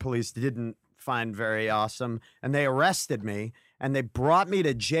Boulder police didn't find very awesome. And they arrested me and they brought me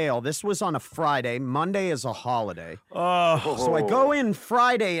to jail. This was on a Friday. Monday is a holiday. Oh. So I go in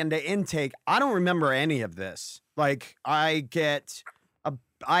Friday into intake. I don't remember any of this. Like, I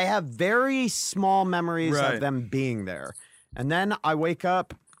have very small memories of them being there. And then I wake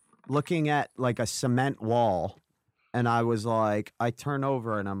up looking at like a cement wall and I was like, I turn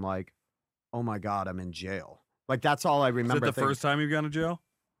over and I'm like, oh my God, I'm in jail. Like, that's all I remember. Is it the first time you've gone to jail?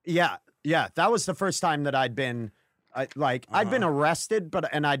 Yeah. That was the first time that I'd been I'd been arrested,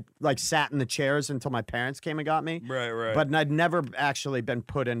 and I'd like sat in the chairs until my parents came and got me. Right. But I'd never actually been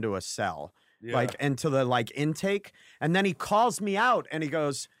put into a cell. Yeah. Like into the like intake. And then he calls me out and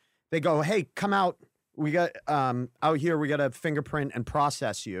they go, hey, come out. We got out here, we got to fingerprint and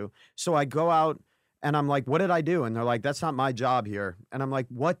process you. So I go out and I'm like, what did I do? And they're like, that's not my job here. And I'm like,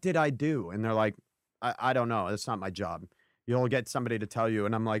 what did I do? And they're like, I don't know. That's not my job. You'll get somebody to tell you.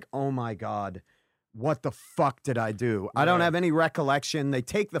 And I'm like, oh my God, what the fuck did I do? I don't have any recollection. They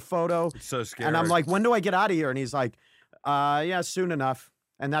take the photo. It's so scary. And I'm like, when do I get out of here? And he's like, yeah, soon enough.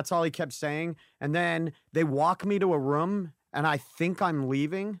 And that's all he kept saying. And then they walk me to a room, and I think I'm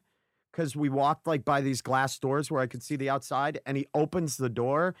leaving because we walked like by these glass doors where I could see the outside. And he opens the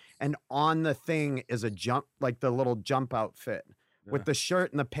door, and on the thing is a jump, like the little jump outfit with the shirt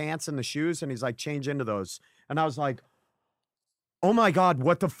and the pants and the shoes. And he's like, change into those. And I was like, oh my God,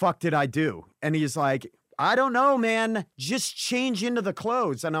 what the fuck did I do? And he's like, I don't know, man. Just change into the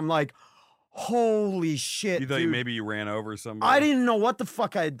clothes. And I'm like, holy shit, you thought dude. maybe you ran over somebody? I didn't know what the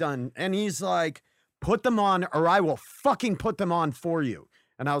fuck I had done. And he's like, put them on or I will fucking put them on for you.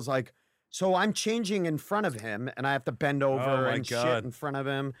 And I was like, so I'm changing in front of him and I have to bend over and shit in front of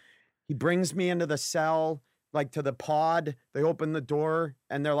him. He brings me into the cell, like to the pod. They open the door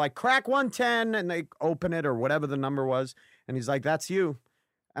and they're like, crack 110. And they open it or whatever the number was. And he's like, that's you.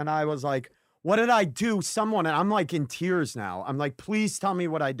 And I was like, what did I do? And I'm like in tears now. I'm like, please tell me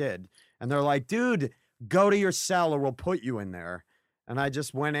what I did. And they're like, dude, go to your cell or we'll put you in there. And I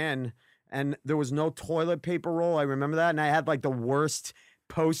just went in and there was no toilet paper roll. I remember that. And I had like the worst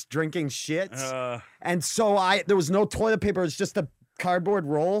post-drinking shits. And so there was no toilet paper. It's just a cardboard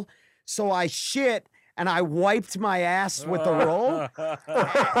roll. So I shit and I wiped my ass with the roll.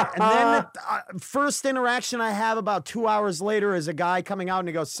 And then first interaction I have about 2 hours later is a guy coming out and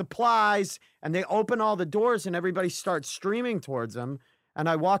he goes, supplies. And they open all the doors and everybody starts streaming towards him. And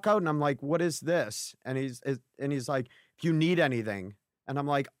I walk out and I'm like, what is this? And he's like, if you need anything. And I'm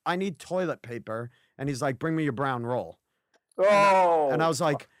like, I need toilet paper. And he's like, bring me your brown roll. And I was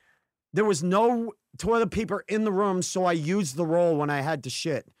like, there was no toilet paper in the room. So I used the roll when I had to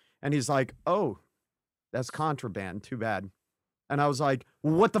shit. And he's like, oh, that's contraband. Too bad. And I was like,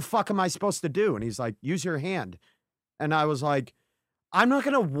 well, what the fuck am I supposed to do? And he's like, use your hand. And I was like, I'm not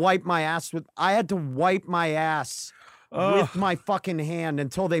going to wipe my ass I had to wipe my ass with my fucking hand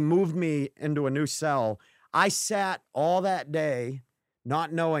until they moved me into a new cell. I sat all that day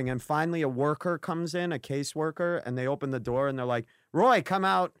not knowing. And finally, a worker comes in, a caseworker, and they open the door and they're like, Roy, come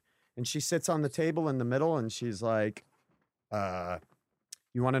out. And she sits on the table in the middle and she's like,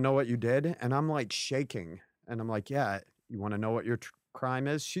 you want to know what you did? And I'm like shaking. And I'm like, yeah, you want to know what your crime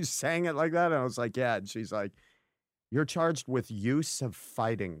is? She's saying it like that. And I was like, yeah. And she's like, you're charged with use of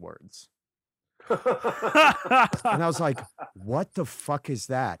fighting words. And I was like, what the fuck is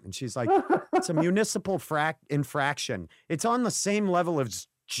that? And she's like, it's a municipal infraction. It's on the same level as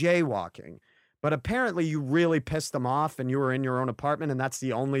jaywalking. But apparently you really pissed them off and you were in your own apartment and that's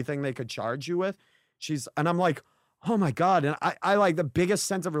the only thing they could charge you with. And I'm like, oh my God. And I like the biggest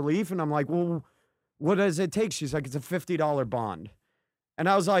sense of relief. And I'm like, well, what does it take? She's like, it's a $50 bond. And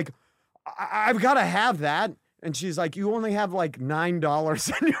I was like, I've got to have that. And she's like, you only have like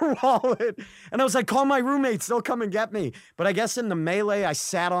 $9 in your wallet. And I was like, call my roommates. They'll come and get me. But I guess in the melee, I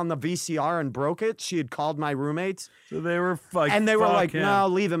sat on the VCR and broke it. She had called my roommates. So they were like, and they were like, no,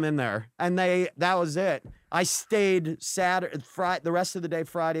 leave him in there. And that was it. I stayed the rest of the day,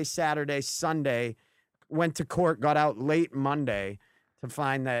 Friday, Saturday, Sunday, went to court, got out late Monday to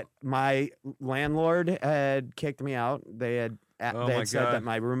find that my landlord had kicked me out. They had said that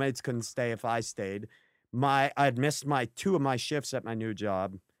my roommates couldn't stay if I stayed. I'd missed two of my shifts at my new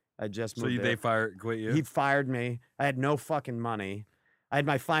job. I just moved. So they quit you? He fired me. I had no fucking money. I had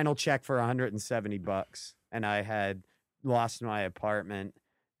my final check for $170, and I had lost my apartment,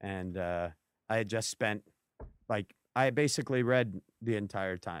 and I had just spent I basically read the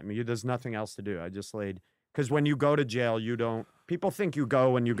entire time. There's nothing else to do. I just laid, because when you go to jail, people think you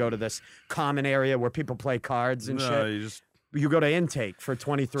go when you go to this common area where people play cards and shit. You go to intake for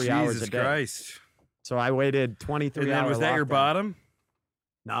 23 hours a day. Jesus Christ. So I waited 23 hours. And then was that your bottom?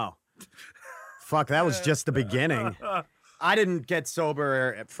 No. Fuck, that was just the beginning. I didn't get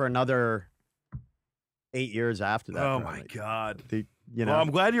sober for another 8 years after that. Oh, my God. Well,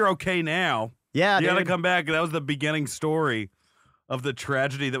 I'm glad you're okay now. Yeah, you got to come back. That was the beginning story of the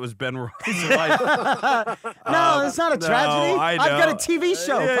tragedy that was Ben Roy's life. No, it's not a tragedy. I know. I've got a TV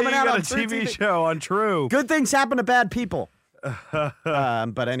show coming out on a TV show on True. Good things happen to bad people.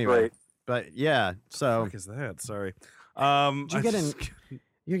 But anyway. Great. But yeah, so. What the fuck is that? Sorry.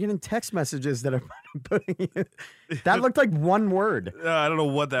 You're getting text messages that are putting you. That looked like one word. I don't know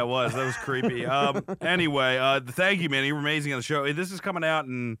what that was. That was creepy. Anyway, thank you, man. You were amazing on the show. This is coming out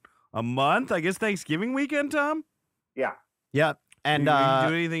in a month, I guess. Thanksgiving weekend, Tom. Yeah. Yep. And do you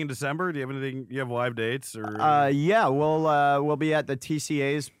do anything in December? Do you have anything? You have live dates or? Yeah, we'll be at the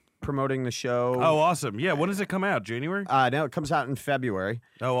TCA's promoting the show. Oh, awesome! Yeah, when does it come out? January? No, it comes out in February.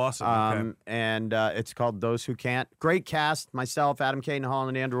 Oh, awesome! Okay. And it's called Those Who Can't. Great cast: myself, Adam Caden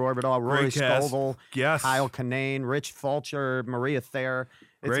Holland, Andrew Orbital, Rory Scovel, yes, Kyle Kinane, Rich Fulcher, Maria Thayer.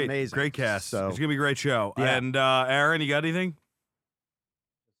 It's amazing. Great cast. So it's gonna be a great show. Yeah. And Aaron, you got anything?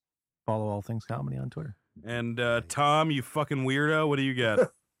 Follow All Things Comedy on Twitter. And Tom, you fucking weirdo, what do you get?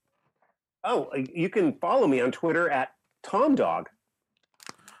 Oh, you can follow me on Twitter at TomDog.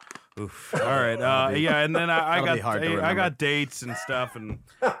 Oof. All right. Yeah, and then I got dates and stuff, and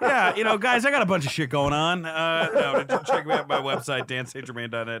yeah, guys, I got a bunch of shit going on. No, check me out my website,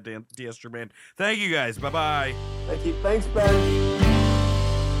 dansaintgermain.net, DSGermain. Thank you guys. Bye-bye. Thank you. Thanks, Ben.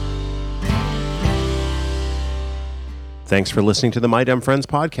 Thanks for listening to the My Dumb Friends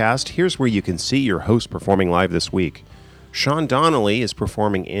podcast. Here's where you can see your host performing live this week. Sean Donnelly is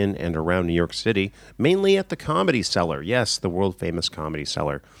performing in and around New York City, mainly at the Comedy Cellar. Yes, the world-famous Comedy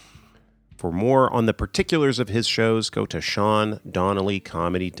Cellar. For more on the particulars of his shows, go to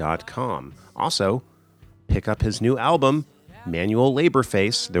SeanDonnellyComedy.com. Also, pick up his new album, Manual Labor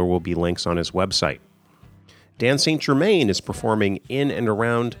Face. There will be links on his website. Dan St. Germain is performing in and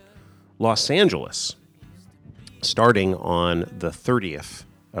around Los Angeles, starting on the 30th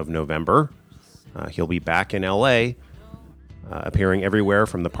of November. He'll be back in L.A., appearing everywhere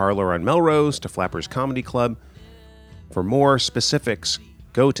from the Parlor on Melrose to Flappers Comedy Club. For more specifics,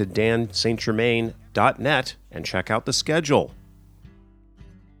 go to danstgermain.net and check out the schedule.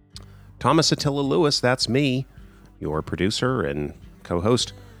 Thomas Attila Lewis, that's me, your producer and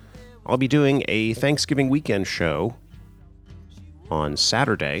co-host. I'll be doing a Thanksgiving weekend show on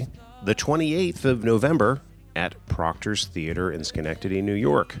Saturday, the 28th of November, at Proctor's Theater in Schenectady, New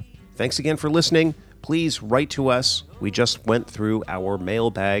York. Thanks again for listening. Please write to us. We just went through our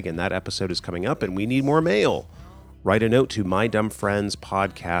mailbag, and that episode is coming up, and we need more mail. Write a note to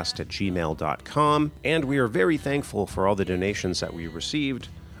mydumbfriendspodcast@gmail.com, and we are very thankful for all the donations that we received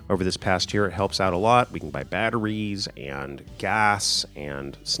over this past year. It helps out a lot. We can buy batteries and gas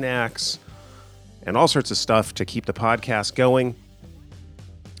and snacks and all sorts of stuff to keep the podcast going.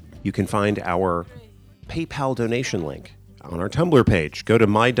 You can find our PayPal donation link on our Tumblr page. Go to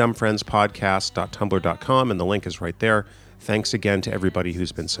mydumbfriendspodcast.tumblr.com, and the link is right there. Thanks again to everybody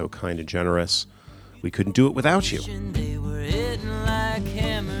who's been so kind and generous. We couldn't do it without you.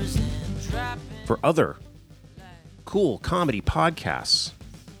 For other cool comedy podcasts,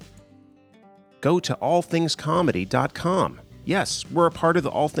 go to allthingscomedy.com. Yes, we're a part of the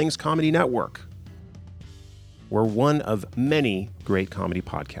All Things Comedy Network. We're one of many great comedy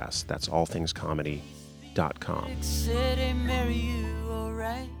podcasts. That's allthingscomedy.com.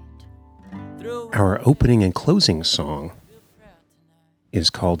 Our opening and closing song is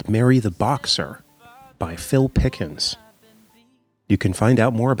called Mary the Boxer by Phil Pickens. You can find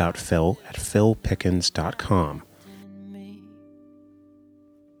out more about Phil at philpickens.com.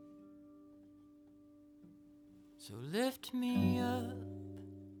 So lift me up,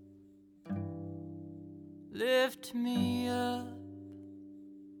 lift me up,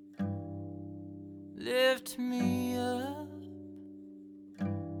 lift me up,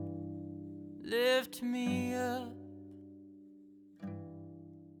 lift me up.